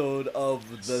episode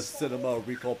of the Cinema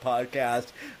Recall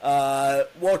podcast.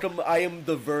 Welcome, I am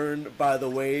the Vern, by the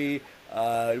way.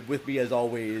 With me, as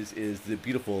always, is the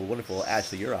beautiful, wonderful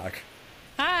Ashley Urach.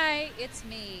 Hi, it's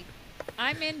me.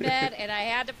 I'm in bed, and I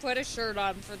had to put a shirt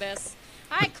on for this.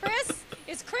 Hi, Chris.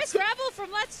 It's Chris Rebel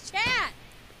from Let's Chat.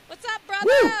 What's up, brother?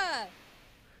 Woo!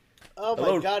 Oh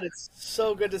my God, it's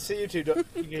so good to see you two. You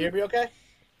can hear me okay?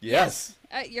 Yes.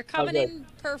 You're coming in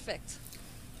perfect.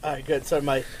 All right, good.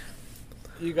 Sorry,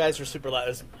 you guys are super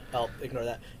loud. I'll ignore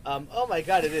that. Oh my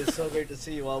God, it is so great to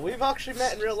see you all. We've actually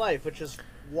met in real life, which is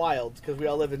wild because we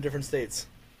all live in different states.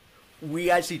 We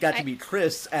actually got to meet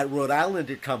Chris at Rhode Island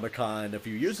at Comic-Con a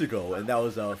few years ago, and that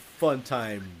was a fun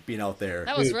time being out there.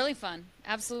 That was really fun.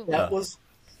 Absolutely. That was...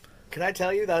 Can I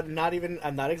tell you that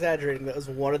I'm not exaggerating, that was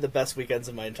one of the best weekends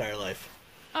of my entire life.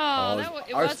 Oh,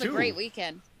 it was a great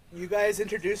weekend. You guys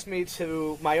introduced me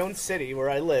to my own city where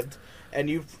I lived, and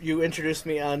you introduced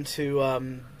me onto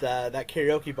that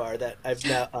karaoke bar that I've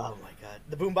now... Oh my God.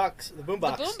 The Boombox. The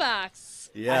Boombox.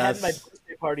 Yes. I had my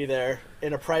birthday party there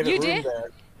in a private room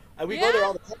there. We go there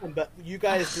all the time, but you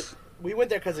guys... We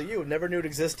went there because of you. Never knew it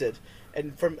existed.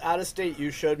 And from out of state, you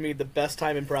showed me the best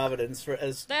time in Providence.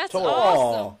 That's total.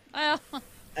 awesome. Well,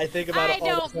 I think about it all the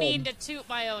time. I don't mean to toot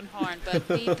my own horn, but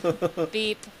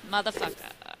beep,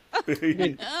 motherfucker. For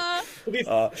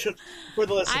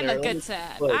the listener, I'm a good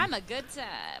time. I'm a good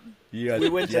time. Yeah,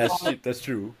 that's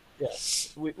true. Yeah.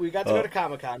 We got to go to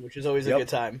Comic-Con, which is always a good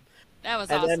time. That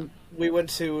was awesome. And then we went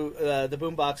to the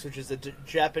Boombox, which is a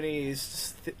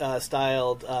Japanese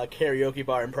styled karaoke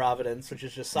bar in Providence, which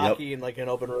is just sake in like an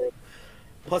open room.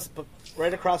 Plus,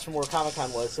 right across from where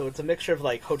Comic-Con was, so it's a mixture of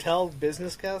like hotel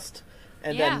business guest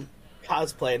and then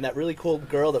cosplay and that really cool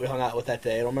girl that we hung out with that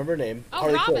day. I don't remember her name. Oh,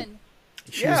 Harley Quinn. Robin.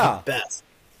 She was the best.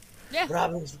 Yeah.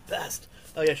 Robin was the best.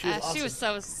 Oh yeah, she was awesome. She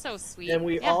was so sweet. And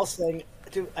we all sang.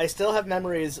 Dude, I still have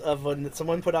memories of when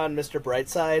someone put on Mr.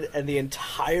 Brightside and the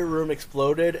entire room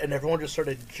exploded and everyone just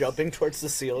started jumping towards the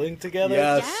ceiling together.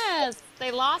 Yes,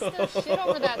 they lost their shit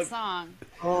over that song.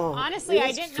 Honestly,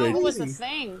 I didn't know it was a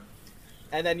thing.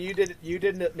 And then you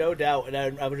did No Doubt,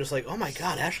 and I was just like, oh my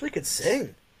god, Ashley could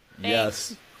sing.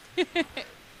 Yes.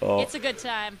 It's a good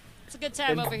time. It's a good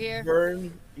time over here.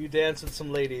 Vern, you dance with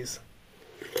some ladies.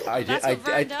 I That's what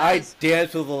Vern does. I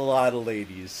dance with a lot of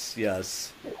ladies.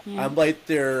 Yes, I'm like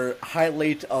their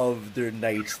highlight of their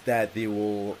nights that they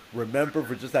will remember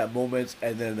for just that moment,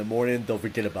 and then in the morning they'll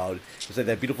forget about it. It's like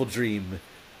that beautiful dream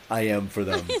I am for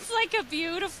them. It's like a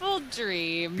beautiful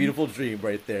dream. Beautiful dream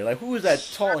right there. Like, who is that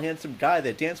tall, handsome guy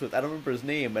that danced with? I don't remember his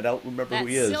name. I don't remember who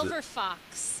he is. Silver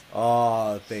Fox.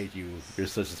 Oh, thank you. You're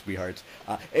such a sweetheart.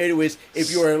 Anyways,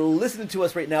 if you are listening to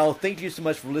us right now, thank you so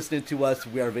much for listening to us.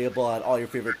 We are available on all your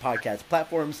favorite podcast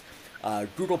platforms.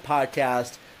 Google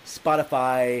Podcast,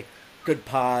 Spotify, Good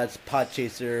Pods,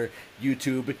 Podchaser,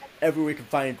 YouTube, everywhere you can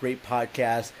find great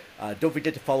podcasts. Don't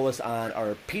forget to follow us on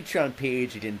our Patreon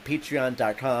page. Again,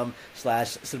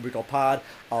 patreon.com/CinemaRecallPod.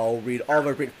 I'll read all of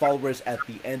our great followers at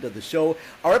the end of the show.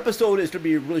 Our episode is going to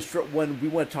be a really short one. We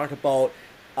want to talk about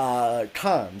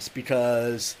cons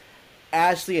because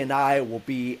Ashley and I will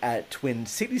be at Twin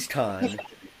Cities Con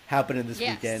happening this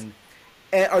weekend.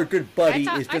 And our good buddy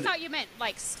I is going thought you meant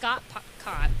like Scott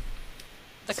Con.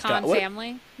 The Con what?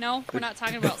 family? No, we're not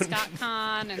talking about Scott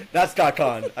Con. And... Not Scott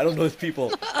Con. I don't know those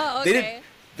people. Oh, okay.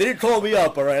 They didn't call me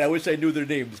up, all right? I wish I knew their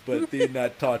names, but they did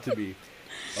not talk to me.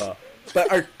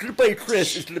 But our good buddy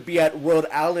Chris is going to be at Rhode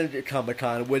Island Comic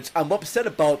Con, which I'm upset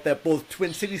about that both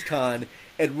Twin Cities Con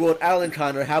and Rhode Island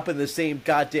Con are happening the same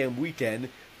goddamn weekend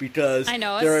because I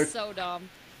know, it's so dumb.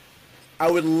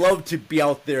 I would love to be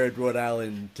out there at Rhode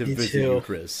Island to visit you,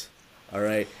 Chris. All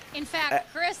right. In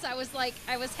fact, Chris, I was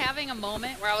having a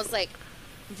moment where I was like,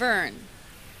 Vern,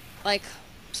 like,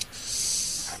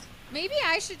 maybe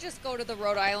I should just go to the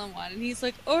Rhode Island one. And he's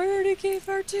like, I already gave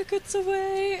our tickets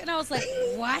away. And I was like,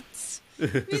 what?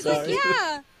 He's like,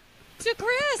 yeah, to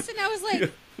Chris. And I was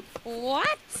like,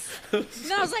 what?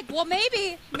 And I was like, well,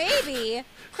 maybe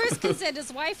Chris can send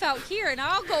his wife out here, and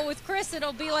I'll go with Chris.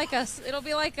 It'll be like a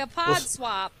pod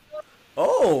swap.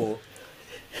 Oh.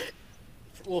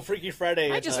 Well, Freaky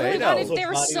Friday. I just really wanted. There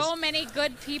were so many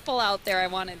good people out there. I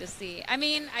wanted to see. I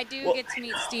mean, I do get to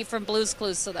meet Steve from Blue's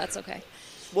Clues, so that's okay.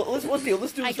 Well, let's do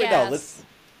this right now.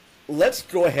 Let's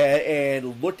go ahead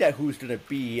and look at who's going to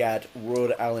be at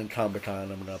Rhode Island Comic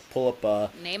Con. I'm going to pull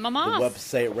up Name them the off.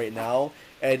 website right now.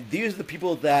 And these are the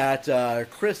people that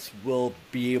Chris will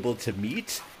be able to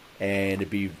meet, and it'd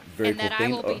be very cool that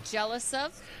thing. I will be jealous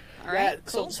of. All right,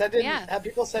 cool. So send in, have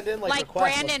people send in like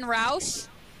requests. Brandon Roush.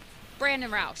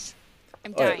 Brandon Roush.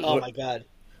 I'm dying. Oh my god.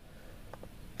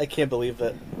 I can't believe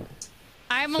it.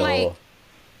 I'm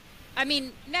I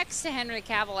mean, next to Henry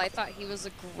Cavill, I thought he was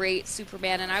a great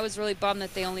Superman, and I was really bummed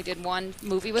that they only did one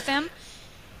movie with him.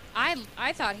 I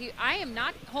thought I am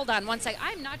not, hold on one sec,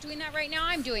 I'm not doing that right now,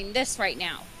 I'm doing this right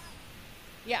now.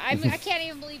 Yeah, I can't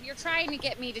even believe you're trying to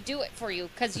get me to do it for you,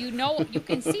 because you know, you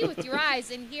can see with your eyes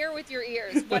and hear with your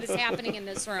ears what is happening in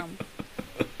this room.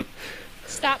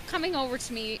 Stop coming over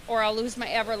to me, or I'll lose my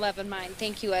ever-loving mind.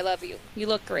 Thank you, I love you. You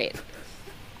look great.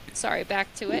 Sorry,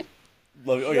 back to it.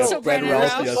 Oh, yeah. So Brandon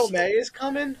Roush. So May is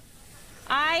coming?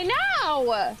 I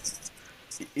know!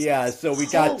 Yeah, so we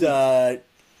got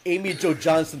Amy Jo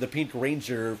Johnson, the Pink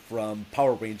Ranger from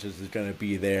Power Rangers, is going to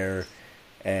be there.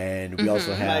 And we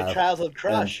also have... My childhood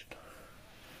crush.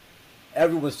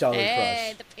 Everyone's childhood crush.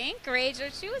 Hey, the Pink Ranger.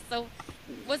 She was so...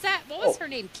 What was her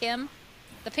name? Kim?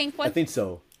 The pink one? I think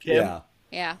so. Kim?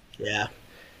 Yeah. Yeah.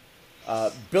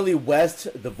 Billy West,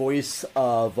 the voice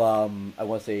of, I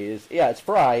want to say it's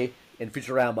Fry in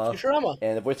Futurama.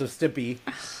 And the voice of Stimpy.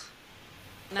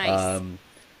 Nice.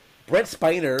 Brent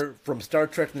Spiner from Star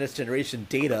Trek The Next Generation,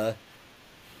 Data,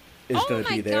 is going to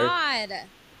be there. Oh my god.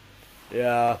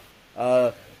 Yeah.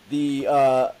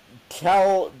 The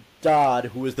Cal Dodd,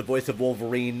 who is the voice of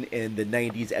Wolverine in the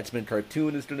 90s X-Men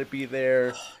cartoon, is going to be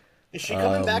there. Is she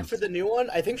coming back for the new one?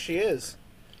 I think she is.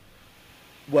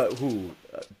 What? Who?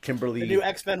 Kimberly? The new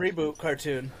X-Men reboot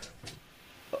cartoon.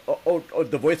 Oh,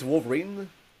 the voice of Wolverine?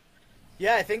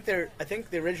 Yeah, I think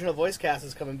the original voice cast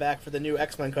is coming back for the new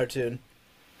X-Men cartoon.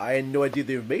 I had no idea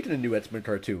they were making a new X-Men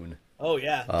cartoon. Oh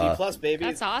yeah, D+ baby.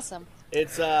 That's awesome.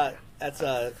 It's that's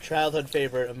a childhood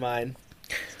favorite of mine.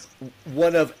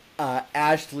 One of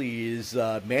Ashley's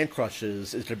man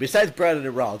crushes is besides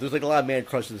Brandon Routh. There's like a lot of man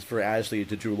crushes for Ashley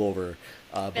to drool over.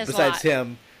 But There's a besides lot.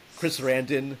 him, Chris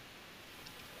Sarandon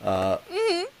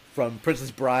from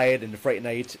Princess Bride and Fright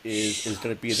Night is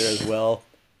going to be there as well.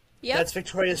 Yep. That's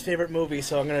Victoria's favorite movie,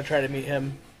 so I'm going to try to meet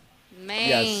him.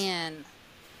 Man.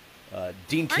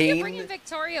 Dean Are Cain. you bringing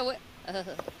Victoria with?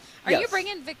 Are Yes. you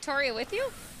bringing Victoria with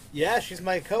you? Yeah, she's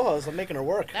my co-host. I'm making her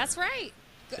work. That's right.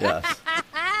 Yes.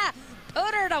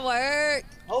 Put her to work.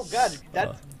 Oh God,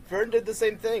 Vern did the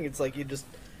same thing. It's like you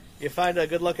find a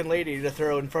good-looking lady to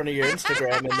throw in front of your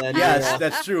Instagram, and then Yes,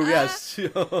 that's true. Yes.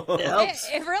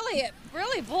 It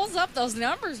really pulls up those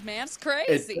numbers, man. It's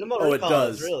crazy. It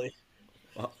does. Really.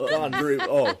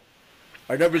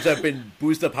 Our numbers have been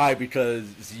boosted up high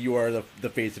because you are the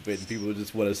face of it, and people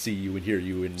just want to see you and hear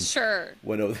you. And Sure.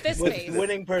 This face.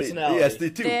 Winning personality. Yes, they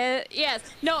do. Yes.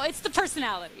 No, it's the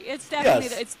personality. It's definitely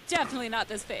Yes. it's definitely not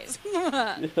this face.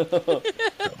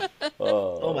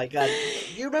 Oh my God!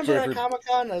 You remember Jennifer- at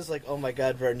Comic-Con? I was like, oh my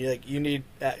God, Vern, you need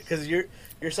because you're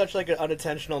such like an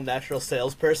unintentional natural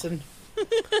salesperson. I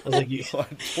was like, I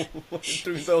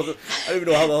don't even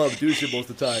know how the hell I'm doing shit most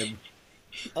of the time.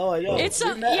 Oh, I know. It's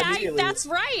We met immediately. that's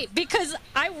right because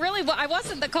I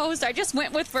wasn't the co-host. I just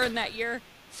went with Vern that year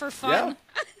for fun.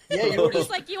 Yeah, you were He's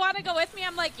like, "You want to go with me?"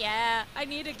 I'm like, "Yeah, I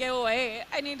need to get away.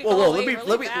 I need to Well, go well, away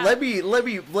really bad."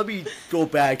 let me go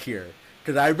back here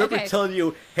because I remember Okay. telling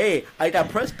you, "Hey, I got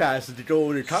press passes to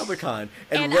go to Comic Con,"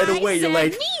 and And right I away you're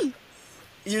said like, me.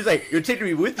 "You're like, you're taking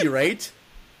me with you, right?"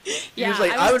 Yeah, He was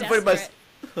like, I was inviting my.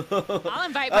 I'll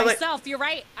invite I was like- myself. You're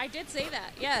right. I did say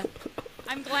that. Yeah.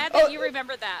 I'm glad that you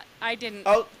remembered that. I didn't.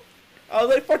 I was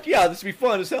like, "Fuck yeah, this would be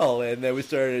fun as hell." And then we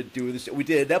started doing this. We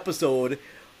did an episode.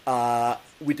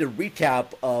 We did a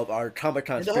recap of our Comic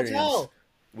Con In the experience hotel.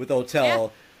 with the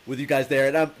hotel with you guys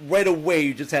there, and right away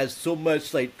you just had so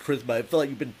much like charisma. I feel like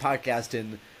you've been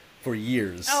podcasting for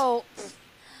years. Oh,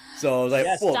 So I was like,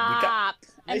 Yes. "Whoa, stop.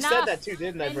 I Enough. said that too,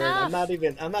 didn't I, Vern? Enough.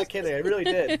 I'm not kidding. I really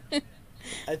did.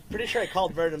 I'm pretty sure I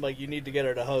called Vern and like, you need to get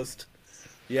her to host.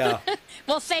 yeah,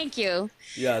 Well, thank you.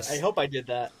 yes." I hope I did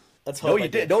that. Let's hope No, I you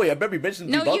did. No, I remember you mentioned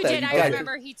No, about you that. did. I guys-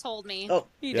 remember he told me. Oh,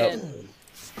 He yep. did.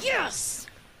 Yes.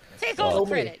 Take all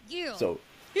the credit. You. So,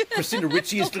 Christina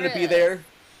Ricci is Go going to be credit. there.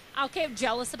 Okay, I'm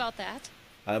jealous about that.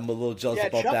 I'm a little jealous Yeah,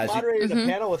 about Chuck that. moderated a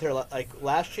panel with her like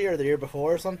last year or the year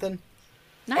before or something.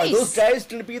 Are Nice. those guys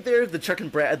going to be there? The Chuck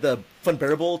and Brad, the Fun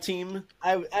Bearable team?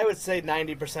 I would say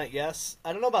 90% yes.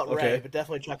 I don't know about Okay. Ray, but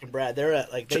definitely Chuck and Brad. They're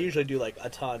at they usually do like a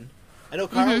ton. I know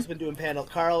Carl's been doing panels.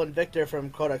 Carl and Victor from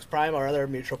Codex Prime, our other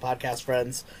mutual podcast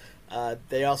friends,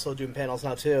 they also do panels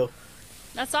now too.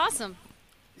 That's awesome.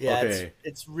 Yeah, Okay.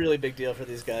 it's really big deal for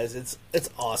these guys. It's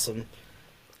awesome.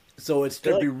 So it's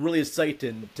going to be really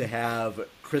exciting to have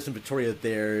Chris and Victoria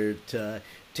there to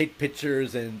take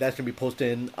pictures, and that's going to be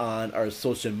posted on our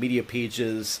social media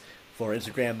pages for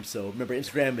Instagram. So remember,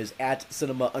 Instagram is at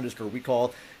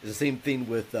cinema_recall. It's the same thing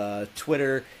with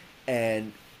Twitter.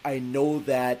 And I know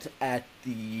that at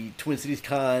the Twin Cities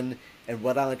Con and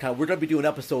Rhode Island Con, we're going to be doing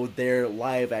an episode there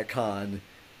live at Con.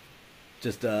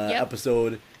 Just an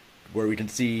episode where we can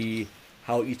see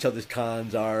how each other's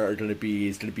cons are going to be.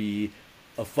 It's going to be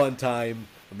a fun time.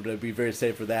 I'm going to be very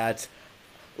excited for that.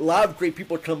 A lot of great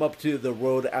people come up to the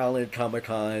Rhode Island Comic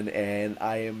Con, and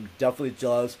I am definitely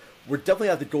jealous. We're definitely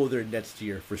have to go there next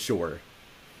year for sure.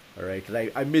 All right, because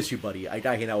I miss you, buddy. I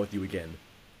got to hang out with you again.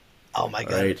 Oh my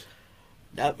god! All right.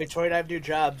 Now Victoria and I have new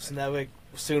jobs, and that way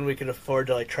soon we can afford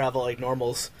to like travel like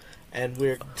normals. And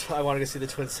I want to go see the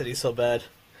Twin Cities so bad.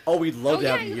 Oh, we'd love Oh to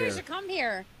yeah, have you you guys here. should come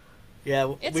here.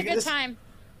 Yeah, It's we a can good just- time.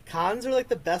 Cons are like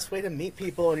the best way to meet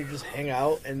people, and you just hang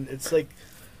out, and it's like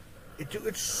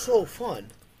it's so fun.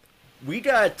 We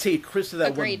gotta take Chris to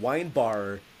that Agreed. one wine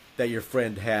bar that your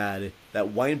friend had. That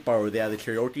wine bar where they had the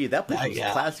karaoke. That place was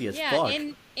yeah. classy as Yeah, fuck.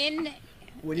 in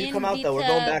When you in come out though, we're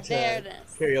going back to there it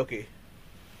is. karaoke.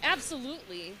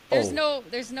 Absolutely. Oh.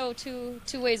 There's no two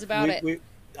ways about it.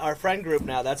 Our friend group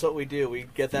now, that's what we do. We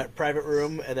get that private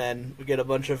room, and then we get a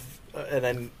bunch of, and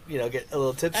then get a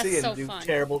little tipsy That's and so do fun.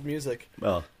 terrible music.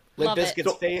 Well, Limp Love it.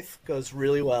 Bizkit's Faith goes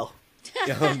really well.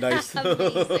 yeah, nice.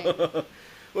 Amazing.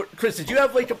 Well, Chris, did you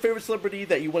have like a favorite celebrity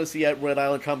that you want to see at Rhode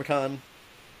Island Comic Con?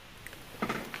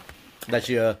 That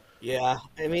you. Yeah,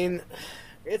 I mean,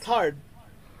 it's hard.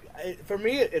 For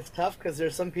me, it's tough because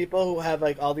there's some people who have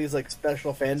like all these like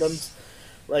special fandoms,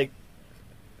 like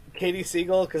Katie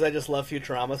Siegel, because I just love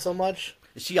Futurama so much.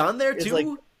 Is she on there It's too? like-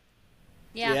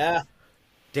 Yeah.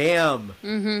 Damn.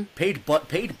 Mm-hmm. Paige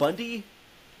Bundy.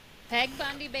 Peg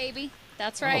Bundy, baby.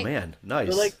 That's right. Oh man, nice.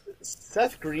 But like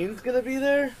Seth Green's gonna be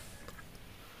there.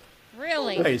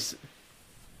 Really? Nice.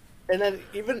 And then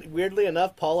even weirdly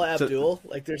enough, Paula Abdul,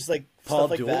 like there's like Paul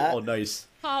stuff Abdul? like that. Oh, nice.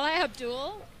 Paula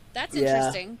Abdul. That's Yeah.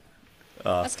 interesting.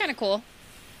 That's kind of cool.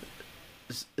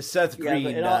 Seth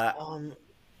Green. but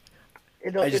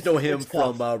I just know him it's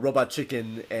from tough. Robot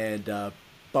Chicken and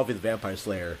Buffy the Vampire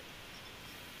Slayer.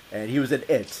 And he was in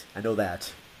It. I know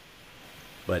that.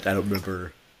 But I don't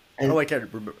remember. I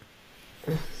can't remember.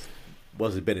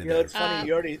 Wasn't been in there. It's funny.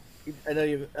 You already. I know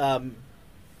you.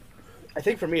 I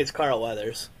think for me, it's Carl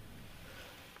Weathers.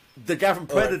 The guy from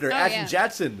Predator, Oh, Action yeah.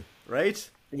 Jackson, right?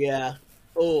 Yeah.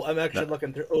 Oh, I'm actually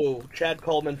looking through. Oh, Chad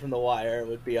Coleman from The Wire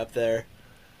would be up there.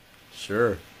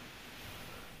 Sure.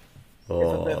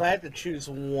 Oh. If I had to choose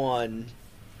one,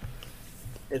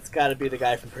 it's got to be the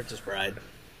guy from Princess Bride.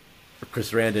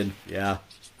 Chris Sarandon, yeah.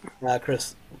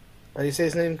 Chris. How do you say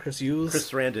his name? Chris Hughes? Chris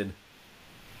Sarandon.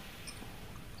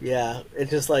 Yeah,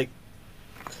 it's just like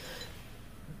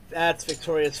that's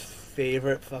Victoria's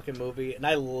favorite fucking movie, and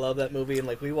I love that movie. And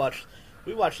like we watch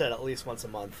that at least once a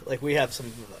month. Like we have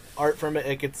some art from it.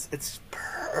 Like it's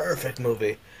perfect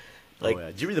movie. Like, oh yeah.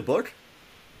 Did you read the book?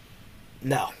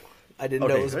 No, I didn't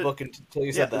know it was a book until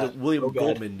you said that. William Oh, God.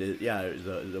 Goldman. It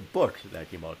was a book that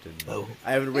came out. And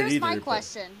I haven't read Here's it either. my but-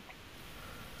 question.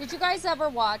 Did you guys ever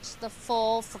watch the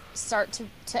full start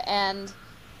to end,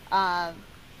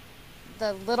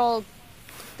 the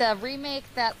remake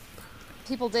that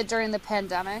people did during the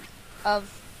pandemic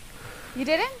of... You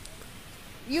didn't?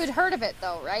 You had heard of it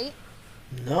though, right?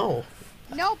 No.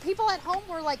 No, people at home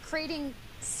were like creating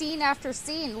scene after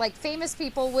scene. Like famous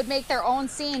people would make their own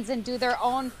scenes and do their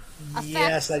own effects.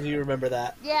 Yes, I do remember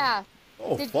that. Yeah.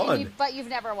 Oh, fun. But you've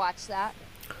never watched that?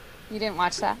 You didn't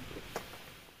watch that?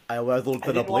 I will look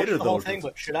I that up didn't watch later the whole though. thing,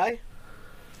 but should I?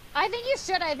 I think you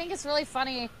should. I think it's really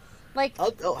funny, like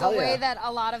hell the way yeah. that a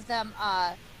lot of them,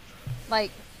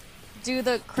 like, do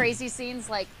the crazy scenes,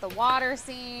 like the water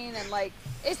scene, and like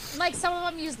it's like some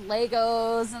of them use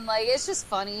Legos, and like it's just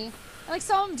funny. And, like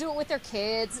some of them do it with their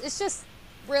kids. It's just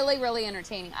really, really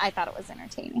entertaining. I thought it was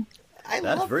entertaining.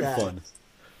 That's very fun.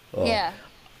 Oh. Yeah.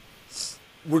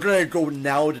 We're gonna go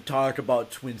now to talk about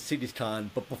Twin Cities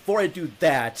Con, but before I do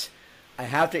that, I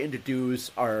have to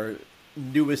introduce our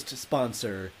newest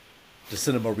sponsor, the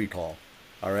Cinema Recall.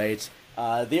 All right,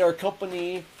 they are a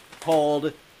company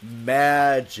called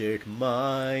Magic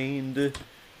Mind,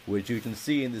 which you can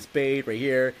see in this page right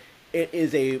here. It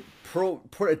is a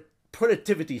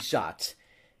productivity shot,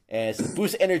 and it's to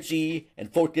boost energy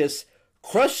and focus,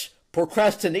 crush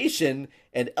procrastination,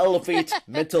 and elevate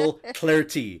mental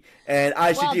clarity. And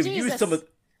I should give you some of.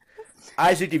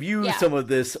 I should give you some of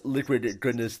this liquid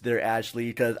goodness there, Ashley,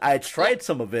 because I tried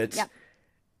some of it,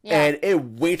 and it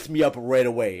wakes me up right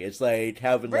away. It's like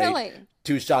having like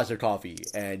 2 shots of coffee,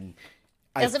 and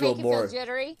I Does it feel make more. you feel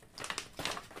jittery?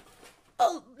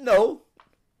 Oh no,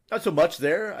 not so much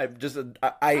there. I'm just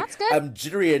That's good. I'm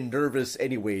jittery and nervous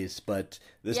anyways, but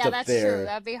this Yeah, stuff that's there. true.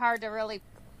 That'd be hard to really.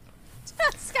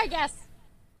 I guess.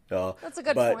 That's a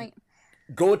good but point.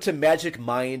 Go to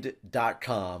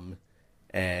magicmind.com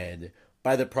and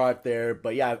buy the product there.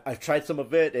 But yeah, I've tried some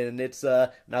of it and it's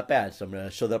not bad. So I'm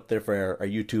gonna show that up there for our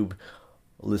YouTube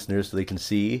listeners so they can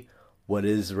see what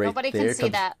is right Nobody there. can see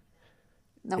that.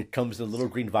 No. It comes in a little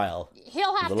green vial.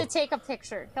 He'll have to take a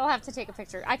picture.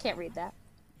 I can't read that.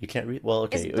 You can't read. Well,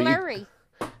 okay. It's blurry.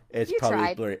 It's You probably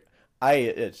tried. blurry.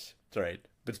 It's alright.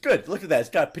 But it's good. Look at that. It's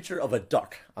got a picture of a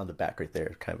duck on the back right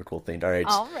there. Kind of a cool thing. All right.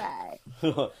 All right.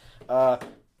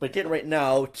 But getting right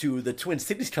now to the Twin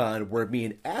Cities Con where me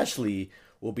and Ashley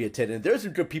will be attending. There's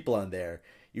some good people on there.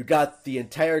 You got the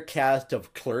entire cast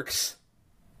of Clerks.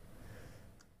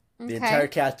 The entire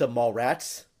cast of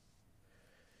Mallrats.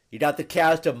 You got the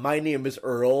cast of My Name is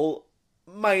Earl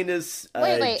minus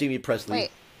Wait. Jamie Presley.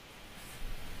 Wait.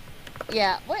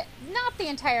 Yeah. What? Not the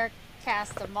entire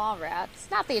cast of Mallrats.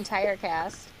 Not the entire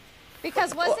cast.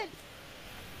 Because wasn't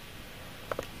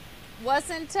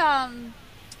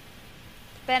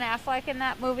Ben Affleck in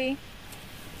that movie?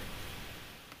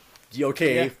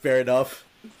 Okay, fair enough.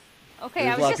 Okay,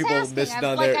 There's I a lot was of just people asking. missing I'm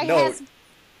on like, there.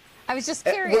 I was just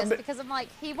we're curious mi- because I'm like,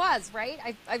 he was, right?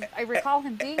 I recall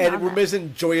him being And on we're that.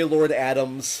 missing Joy Lord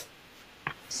Adams.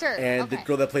 Sure. And the okay.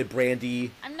 girl that played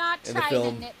Brandy. I'm not in the trying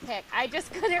film. to nitpick. I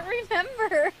just couldn't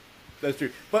remember. That's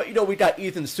true. But, we got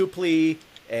Ethan Suplee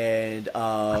and,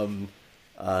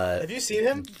 have you seen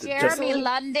him? Jeremy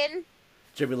London.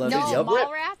 Jeremy London, No, yep.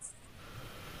 Mallrats.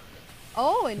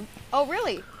 Oh,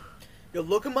 really? You'll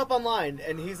look him up online,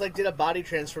 and he's like did a body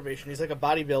transformation. He's like a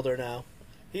bodybuilder now.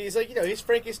 He's like, he's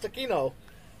Frankie Stacchino.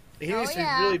 He used to be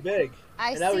really big.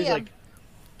 I and now see he's him. like,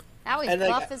 Now he's and, like,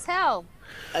 buff as hell.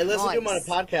 I listened to him on a Nice.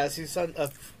 podcast. He's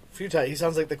a few times. He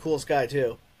sounds like the coolest guy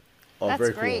too. Oh, That's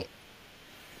very great.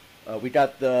 We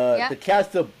got the Yep. the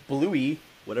cast of Bluey,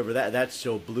 whatever that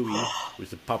show Bluey, which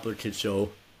is a popular kid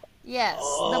show. Yes,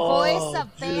 the voice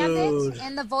of Bandit dude.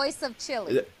 and the voice of Is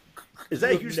Chili. that, is that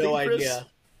a You have huge no thing, Chris? idea.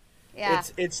 Yeah.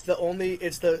 It's the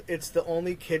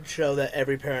only kid show that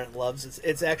every parent loves.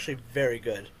 It's actually very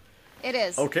good. It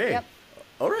is. Okay. Yep.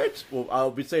 All right. Well,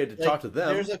 I'll be saying to talk to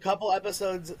them. There's a couple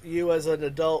episodes you as an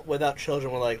adult without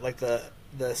children will like the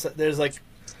there's like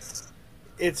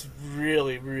it's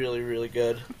really really really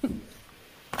good.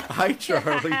 Hi,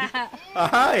 Charlie.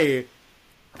 Hi.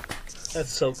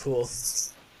 That's so cool.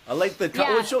 I like the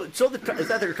Yeah. show the is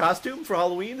that their costume for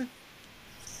Halloween?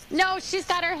 No, she's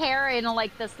got her hair in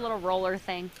like this little roller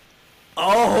thing.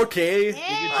 Oh, okay. Yeah.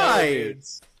 Hi.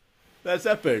 Dudes. That's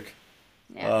epic.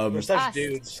 Yeah. We're such Us.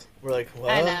 dudes. We're like, what?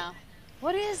 I know.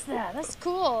 What is that? That's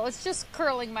cool. It's just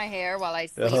curling my hair while I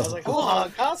sleep. I was like, oh,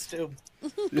 costume.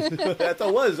 That's what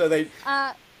it was. Are they?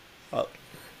 Oh,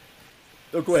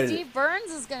 go ahead. Steve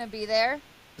Burns is going to be there.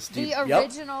 Steve- The yep.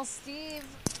 original Steve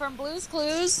from Blue's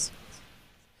Clues.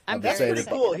 I'm I'm very excited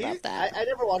excited Cool. about that. I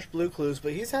never watched Blue Clues,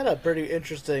 but he's had a pretty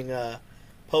interesting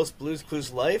post Blue's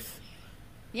Clues life.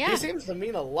 Yeah. He seems to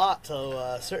mean a lot to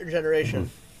a certain generation.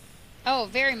 Oh,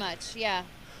 very much. Yeah.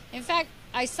 In fact,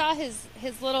 I saw his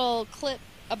little clip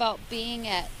about being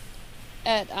at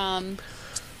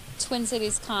Twin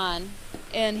Cities Con,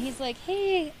 and he's like,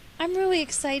 "Hey, I'm really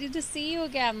excited to see you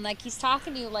again." Like he's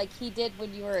talking to you like he did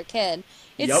when you were a kid.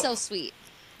 It's Yep. so sweet.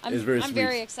 I'm It's very I'm sweet.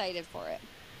 very excited for it.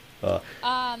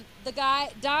 Uh, The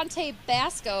guy Dante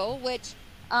Basco, which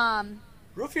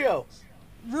Rufio.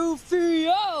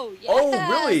 Rufio. Yes, Oh,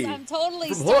 really? I'm totally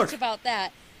From stoked Hook. about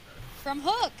that. From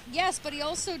Hook, yes, but he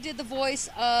also did the voice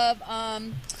of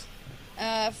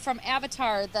from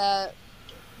Avatar, the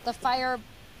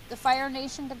Fire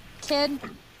Nation kid,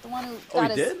 the one who oh,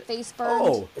 got he his did? face burned.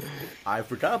 Oh, I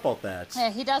forgot about that.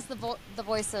 Yeah, he does the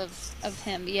voice of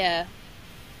him. Yeah.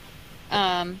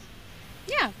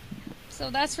 Yeah. So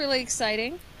that's really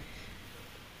exciting.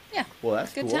 Yeah. Well,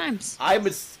 that's good cool. times. I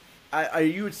would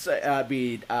say. I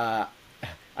mean, I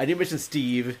didn't mention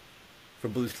Steve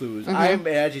from Blue's Clues. Mhm. I'm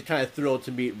actually kind of thrilled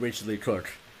to meet Rachel Lee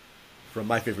Cook from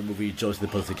my favorite movie, Josie and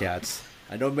the Pussycats.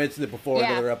 I know I mentioned it before in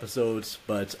Yeah. other episodes,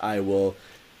 but I will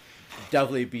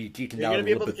definitely be geeking You're out a gonna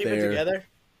be little able to bit keep it there. together.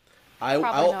 Probably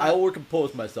I not. will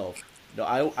compose myself. No,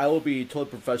 I will be totally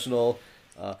professional.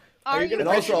 Are you you gonna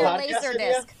bringing also- your podcast laser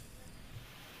idea? disc?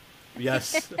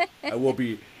 Yes, I will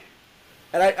be.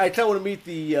 And I kind of want to meet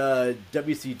the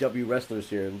WCW wrestlers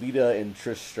here, Lita and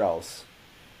Trish Strauss.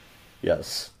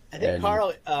 Yes. I think And-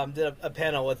 Carl did a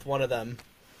panel with one of them.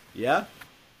 Yeah?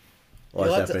 Oh,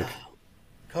 You'll that's have epic.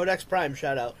 Codex Prime,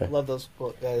 shout out. Love those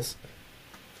guys.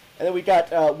 And then we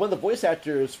got one of the voice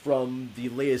actors from the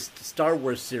latest Star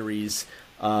Wars series.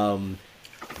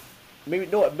 Maybe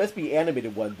no, it must be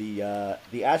animated one. The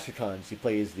Ashrakan. She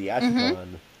plays the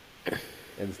Ashrakan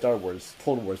in the Star Wars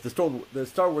Clone Wars. The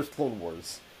Star Wars Clone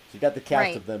Wars. So you got the cast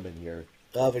Right. of them in here.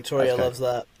 Oh, Victoria Okay. loves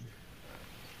that.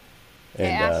 Okay,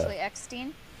 And, Ashley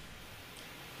Eckstein.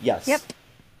 Yes. Yep.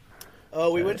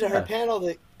 Oh, we went to her Yeah. panel.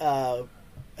 That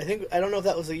I don't know if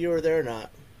that was the year you were there or not.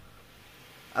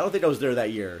 I don't think I was there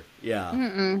that year. Yeah.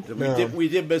 Mm-mm. We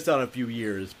did miss out on a few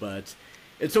years, but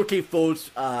it's okay,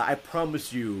 folks. I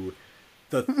promise you,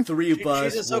 the three of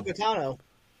us. She's will- Ahsoka Tano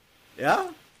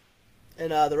Yeah. in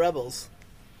the Rebels.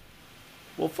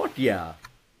 Well, fuck yeah.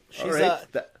 She's All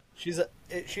right.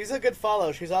 she's a good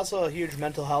follow. She's also a huge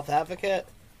mental health advocate.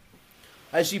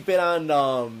 Has she been on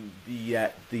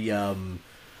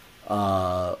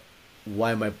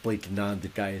why am I blanking on the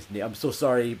guy's name? I'm so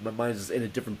sorry. My mind's just in a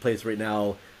different place right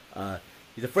now.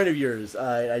 He's a friend of yours.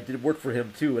 I did work for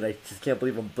him too, and I just can't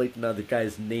believe I'm blanking on the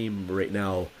guy's name right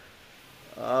now.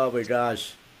 Oh my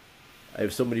gosh. I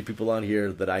have so many people on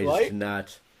here that I just Dwight?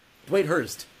 cannot. Dwight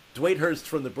Hurst. Dwight Hurst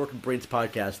from the Broken Brains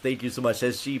podcast. Thank you so much.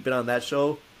 Has she been on that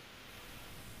show?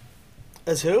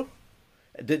 As who?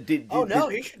 Oh no,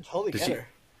 he should totally get her.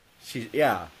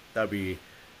 Yeah, that'd be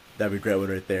a great one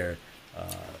right there.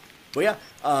 But yeah,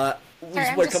 we Sorry,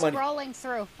 just I'm want just to come on. scrolling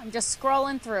through. I'm just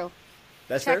scrolling through.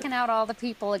 That's fair. Checking out all the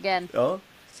people again. Oh,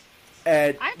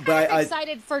 and I'm kind but of I,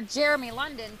 excited for Jeremy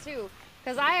London too,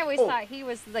 because I always Oh. thought he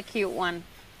was the cute one.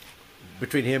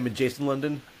 between him and Jason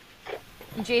London.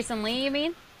 Jason Lee, you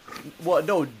mean? Well,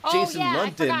 no, Oh, Jason yeah, I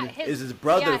London forgot. is his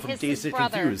brother yeah, from his Dazed and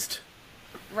brother. Confused.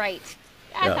 Right.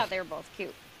 I Yeah. thought they were both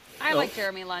cute. I Oh. like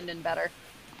Jeremy London better.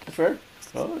 That's fair.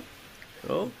 Oh.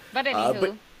 But anywho,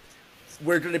 but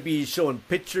we're going to be showing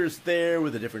pictures there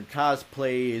with the different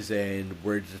cosplays, and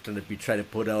we're just going to be trying to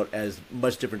put out as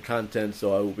much different content.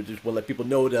 So I would just want to let people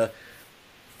know to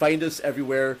find us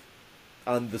everywhere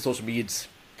on the social medias,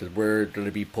 because we're going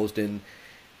to be posting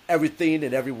everything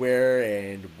and everywhere,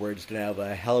 and we're just gonna have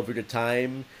a hell of a good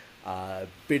time.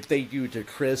 Big thank you to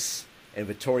Chris and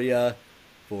Victoria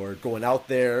for going out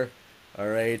there. All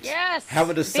right. Yes.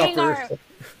 Having to Being suffer.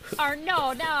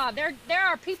 no. There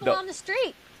are people No. on the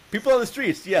street. People on the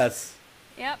streets. Yes.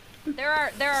 Yep.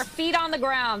 There are feet on the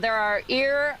ground. There are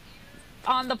ear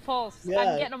on the pulse. Yeah.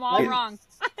 I'm getting them all wrong.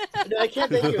 No, I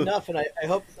can't thank you enough, and I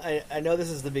hope I know this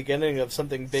is the beginning of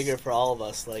something bigger for all of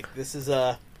us. Like this is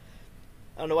I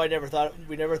don't know why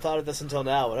we never thought of this until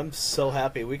now, but I'm so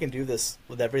happy we can do this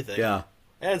with everything. Yeah.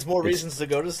 And it's more reasons to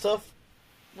go to stuff.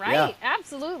 Right. Yeah.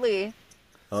 Absolutely.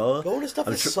 Going to stuff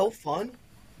I'm is sure- so fun.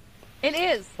 It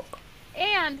is.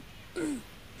 And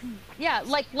yeah,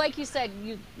 like you said,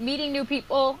 you meeting new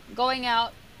people, going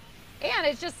out, and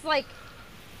it's just like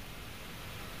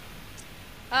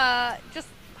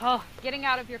getting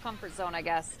out of your comfort zone, I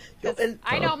guess. 'Cause And-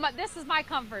 I know this is my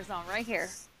comfort zone right here.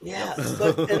 Yeah,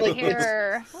 but, and, like,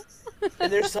 Here.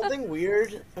 and there's something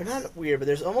weird, or not weird, but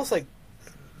there's almost like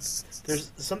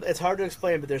there's some. It's hard to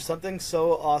explain, but there's something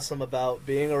so awesome about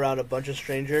being around a bunch of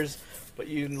strangers. But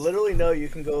you literally know you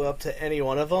can go up to any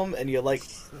one of them, and you like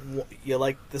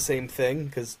the same thing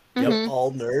because you're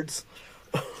all nerds.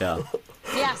 Yeah.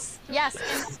 Yes,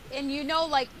 and you know,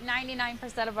 like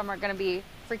 99% of them are going to be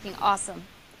freaking awesome.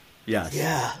 Yes.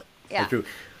 Yeah. Yeah. That's true.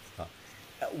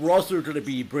 We're also going to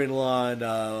be bringing on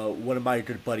one of my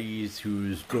good buddies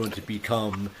who's going to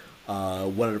become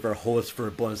one of our hosts for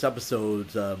bonus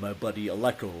episodes, my buddy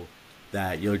Aleko,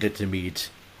 that you'll get to meet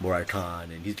more at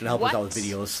con, and he's going to help us out with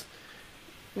videos.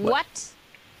 What?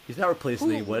 He's not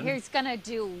replacing anyone. He's going to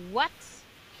do what?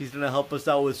 He's going to help us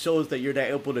out with shows that you're not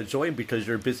able to join because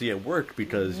you're busy at work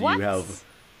because What? you have...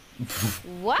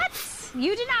 What?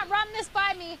 You did not run this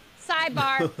by me.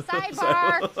 Sidebar.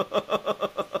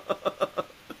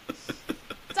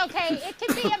 It's okay. It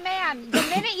can be a man. The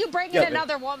minute you bring in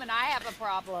another woman, I have a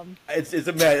problem. It's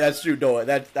a man. That's true. No,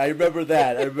 I remember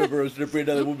that. I remember I was going to bring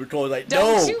another woman. I was like,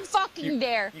 Don't no, you fucking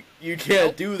dare. you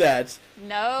can't do that.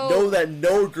 No. Know that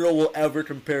no girl will ever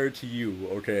compare to you.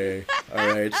 Okay, all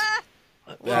right.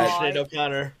 Sinead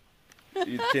O'Connor.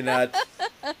 You cannot.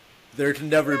 There can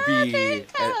never be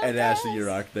an Ashley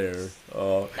Yurok there.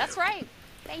 Oh, That's right.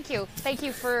 Thank you. Thank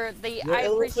you for the. You're I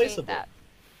appreciate irreplaceable.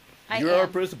 that. you're our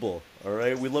principal. All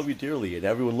right, we love you dearly, and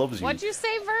everyone loves you. What'd you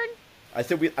say, Vern? I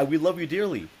said we love you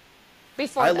dearly.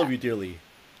 Before I that. love you dearly.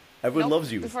 Everyone Nope,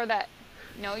 loves you. Before that.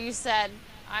 No, you said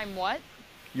I'm what?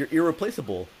 You're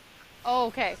irreplaceable. Oh,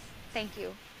 okay. Thank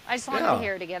you. I just wanted Yeah. to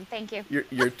hear it again. Thank you.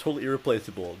 You're totally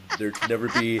irreplaceable. There can never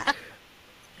be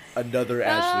another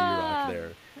Ashley Yurok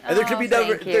there. And there can be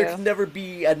never thank you. there can never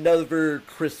be another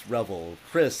Chris Revel.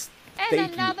 Chris, And thank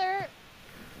you. another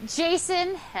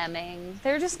Jason Hemming.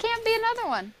 There just can't be another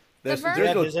one. There's, The Vern? there's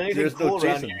Yeah, no, if there's anything there's no cool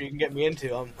around Jason. here you can get me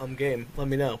into, I'm game. Let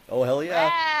me know. Oh hell yeah!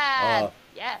 Rad.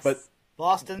 Yes. But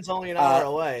Boston's only an hour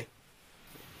away.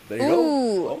 there you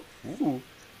Ooh. go. Oh, ooh.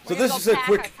 So We're this gonna is go a pack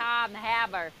quick. our car in the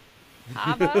harbor.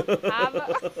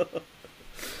 Harbor.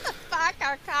 Pack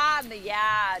our car in the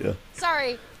yard. Yeah.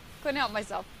 Sorry, couldn't help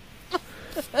myself.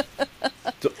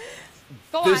 So,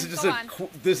 Go this on, is just go a on.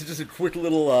 this is just a quick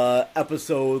little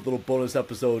episode, little bonus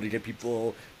episode to get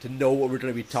people to know what we're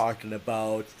going to be talking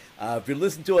about. If you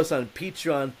listen to us on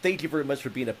Patreon, thank you very much for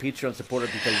being a Patreon supporter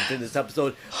because you did this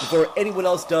episode before anyone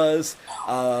else does.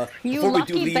 You before we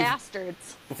lucky do leave,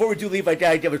 bastards. Before we do leave, I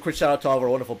gotta give a quick shout out to all of our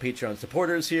wonderful Patreon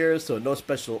supporters here. So no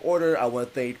special order. I want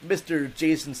to thank Mr.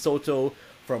 Jason Soto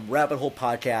from Rabbit Hole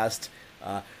Podcast.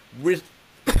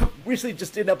 Recently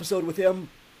just did an episode with him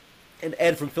and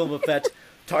Ed from Film Effect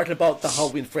talking about the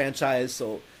Halloween franchise.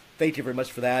 So thank you very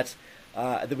much for that.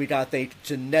 Then we gotta thank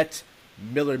Jeanette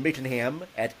Miller-Mittenham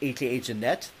at AKA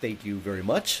Jeanette. Thank you very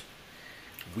much.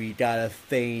 We gotta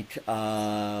thank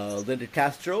Linda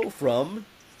Castro from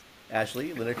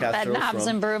Ashley. Linda Bed Castro knobs from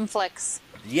and broom flicks.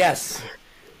 Yes.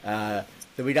 Then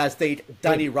we gotta thank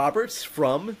Donnie Roberts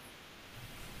from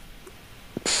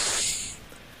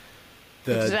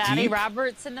the Johnny Deep.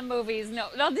 Roberts in the movies. No,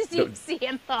 the Deep Sea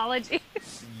Anthology.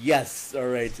 Yes. All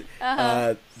right.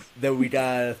 Uh-huh. Then we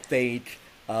gotta thank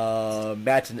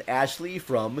Matt and Ashley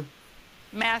from.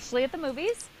 Mashley at the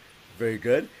movies. Very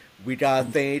good. We gotta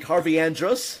thank Harvey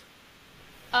Andrus.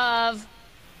 Of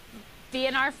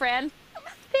being our friend.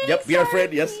 Yep, be our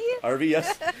friend. Yes, Harvey.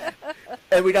 Yes.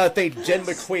 And we gotta thank Jen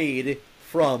McQuaid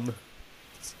from.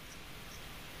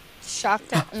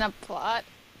 Shocked in the plot.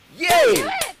 Yay!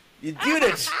 You did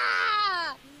it! So-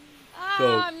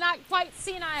 I'm not quite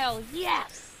senile.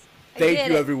 Yes. I Thank did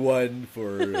you, it. everyone,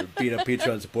 for being a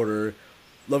Patreon supporter.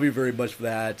 Love you very much for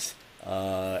that.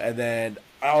 And then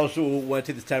I also want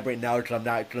to take this time right now because I'm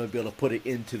not going to be able to put it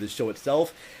into the show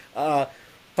itself. 5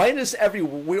 Find us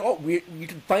you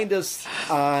can find us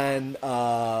on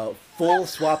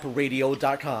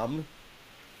fullswapradio.com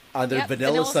on their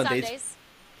Vanilla Sundays.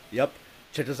 Yep.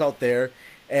 Check us out there.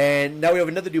 And now we have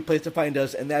another new place to find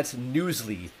us, and that's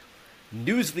Newsly.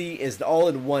 Newsly is the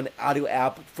all-in-one audio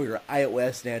app for your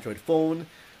iOS and Android phone.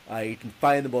 You can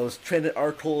find the most trending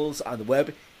articles on the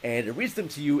web, and it reads them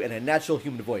to you in a natural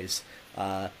human voice.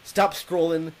 Stop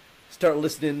scrolling, start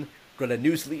listening. Go to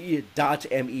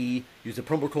newsly.me, use the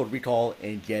promo code RECALL,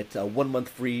 and get 1 month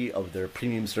free of their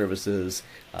premium services.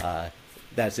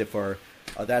 That's it for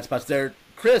that spot there.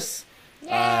 Chris,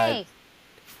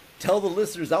 tell the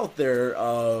listeners out there,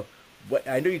 I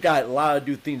know you got a lot of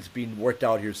new things being worked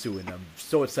out here soon. I'm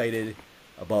so excited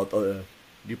about the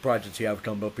new projects you have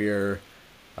come up here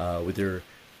with your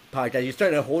podcast. You're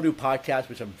starting a whole new podcast,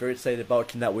 which I'm very excited about.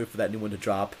 Cannot wait for that new one to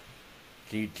drop.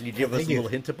 Can you give us a little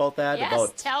hint about that?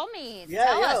 Yes, tell me. Yeah,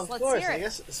 tell us. of Let's course. hear it. I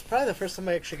guess it's probably the first time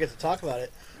I actually get to talk about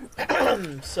it.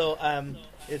 So,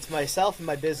 it's myself and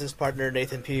my business partner,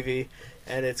 Nathan Peavy,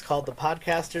 and it's called The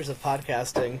Podcasters of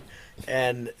Podcasting.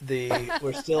 And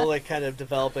we're still like kind of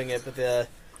developing it, but the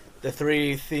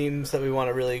three themes that we want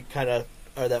to really kind of,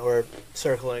 or that we're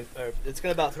circling, it's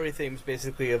going to about three themes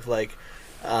basically of like,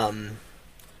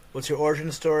 what's your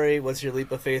origin story, what's your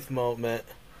leap of faith moment,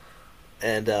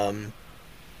 and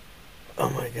oh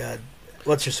my god,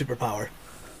 what's your superpower?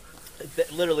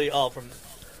 Literally all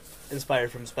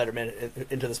inspired from Spider-Man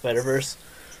Into the Spider-Verse.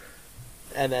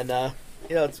 And then,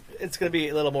 it's going to be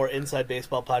a little more inside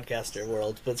baseball podcaster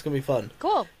world, but it's going to be fun.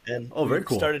 Cool. And very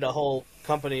cool. Started a whole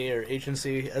company or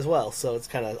agency as well, so it's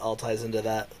kind of all ties into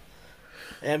that.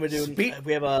 And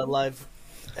we have a live,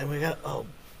 and we got, on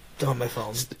my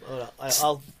phone.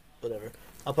 I'll whatever.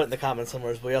 I'll put it in the comments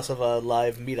somewhere, but we also have a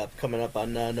live meetup coming up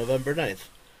on November 9th.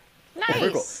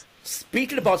 Nice. Cool.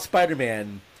 Speaking about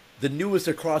Spider-Man, the newest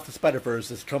Across the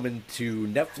Spider-Verse is coming to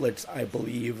Netflix, I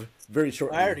believe, very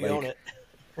shortly. I already own it.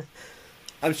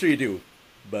 I'm sure you do,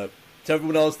 but to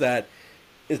everyone else that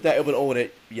is not able to own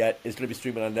it yet, it's going to be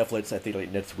streaming on Netflix, I think, like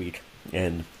next week.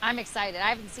 And I'm excited. I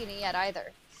haven't seen it yet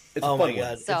either. It's oh a fun my god,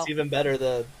 one. So. It's even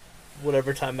better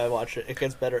whatever time I watch it. It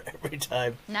gets better every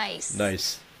time.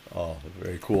 Nice. Oh,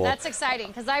 very cool. That's exciting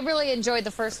because I really enjoyed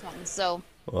the first one. So.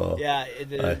 Yeah,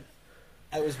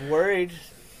 I was worried.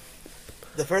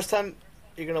 The first time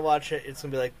you're gonna watch it, it's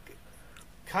gonna be like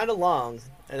kind of long,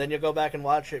 and then you'll go back and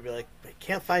watch it, and be like, I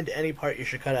can't find any part you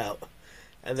should cut out.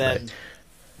 And then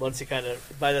once you kind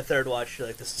of by the third watch, you're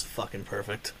like, this is fucking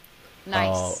perfect.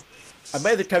 Nice. I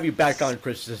might have to have you back on,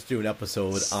 Chris, just do an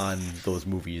episode on those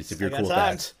movies if you're cool with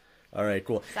that. All right,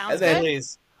 cool. Sounds and then, good.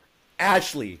 Please,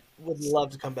 Ashley, would love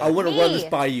to come back. I want to run this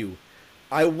by you.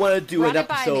 I want to do Run an it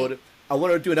by episode. me. I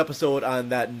want to do an episode on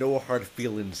that No Hard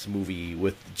Feelings movie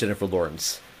with Jennifer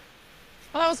Lawrence.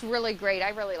 Well, that was really great.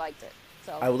 I really liked it.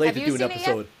 So I would like have to you do an seen it yet?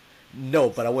 episode. No,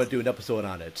 but I want to do an episode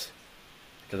on it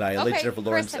because I like Jennifer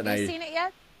Lawrence, Chris, have and you seen it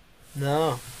yet?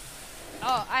 No.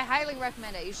 Oh, I highly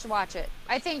recommend it. You should watch it.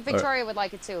 I think Victoria would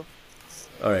like it too.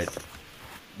 All right,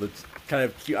 let's kind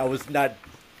of. I was not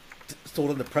sold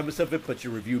on the premise of it, but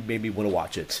your review made me want to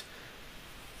watch it.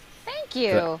 Thank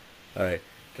you. All right,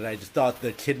 because I just thought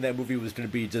the kid in that movie was going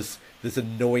to be just this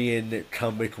annoying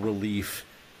comic relief.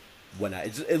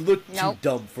 It looked too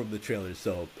dumb from the trailer,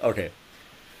 so okay.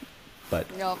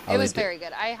 But no, it was very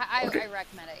good. I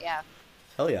recommend it. Yeah.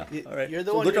 Hell yeah! All right, You're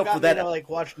the so one look who out got for me that. to like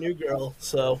watch New Girl,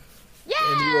 so Yeah.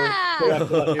 and you were correct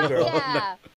about New Girl.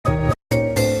 Yeah.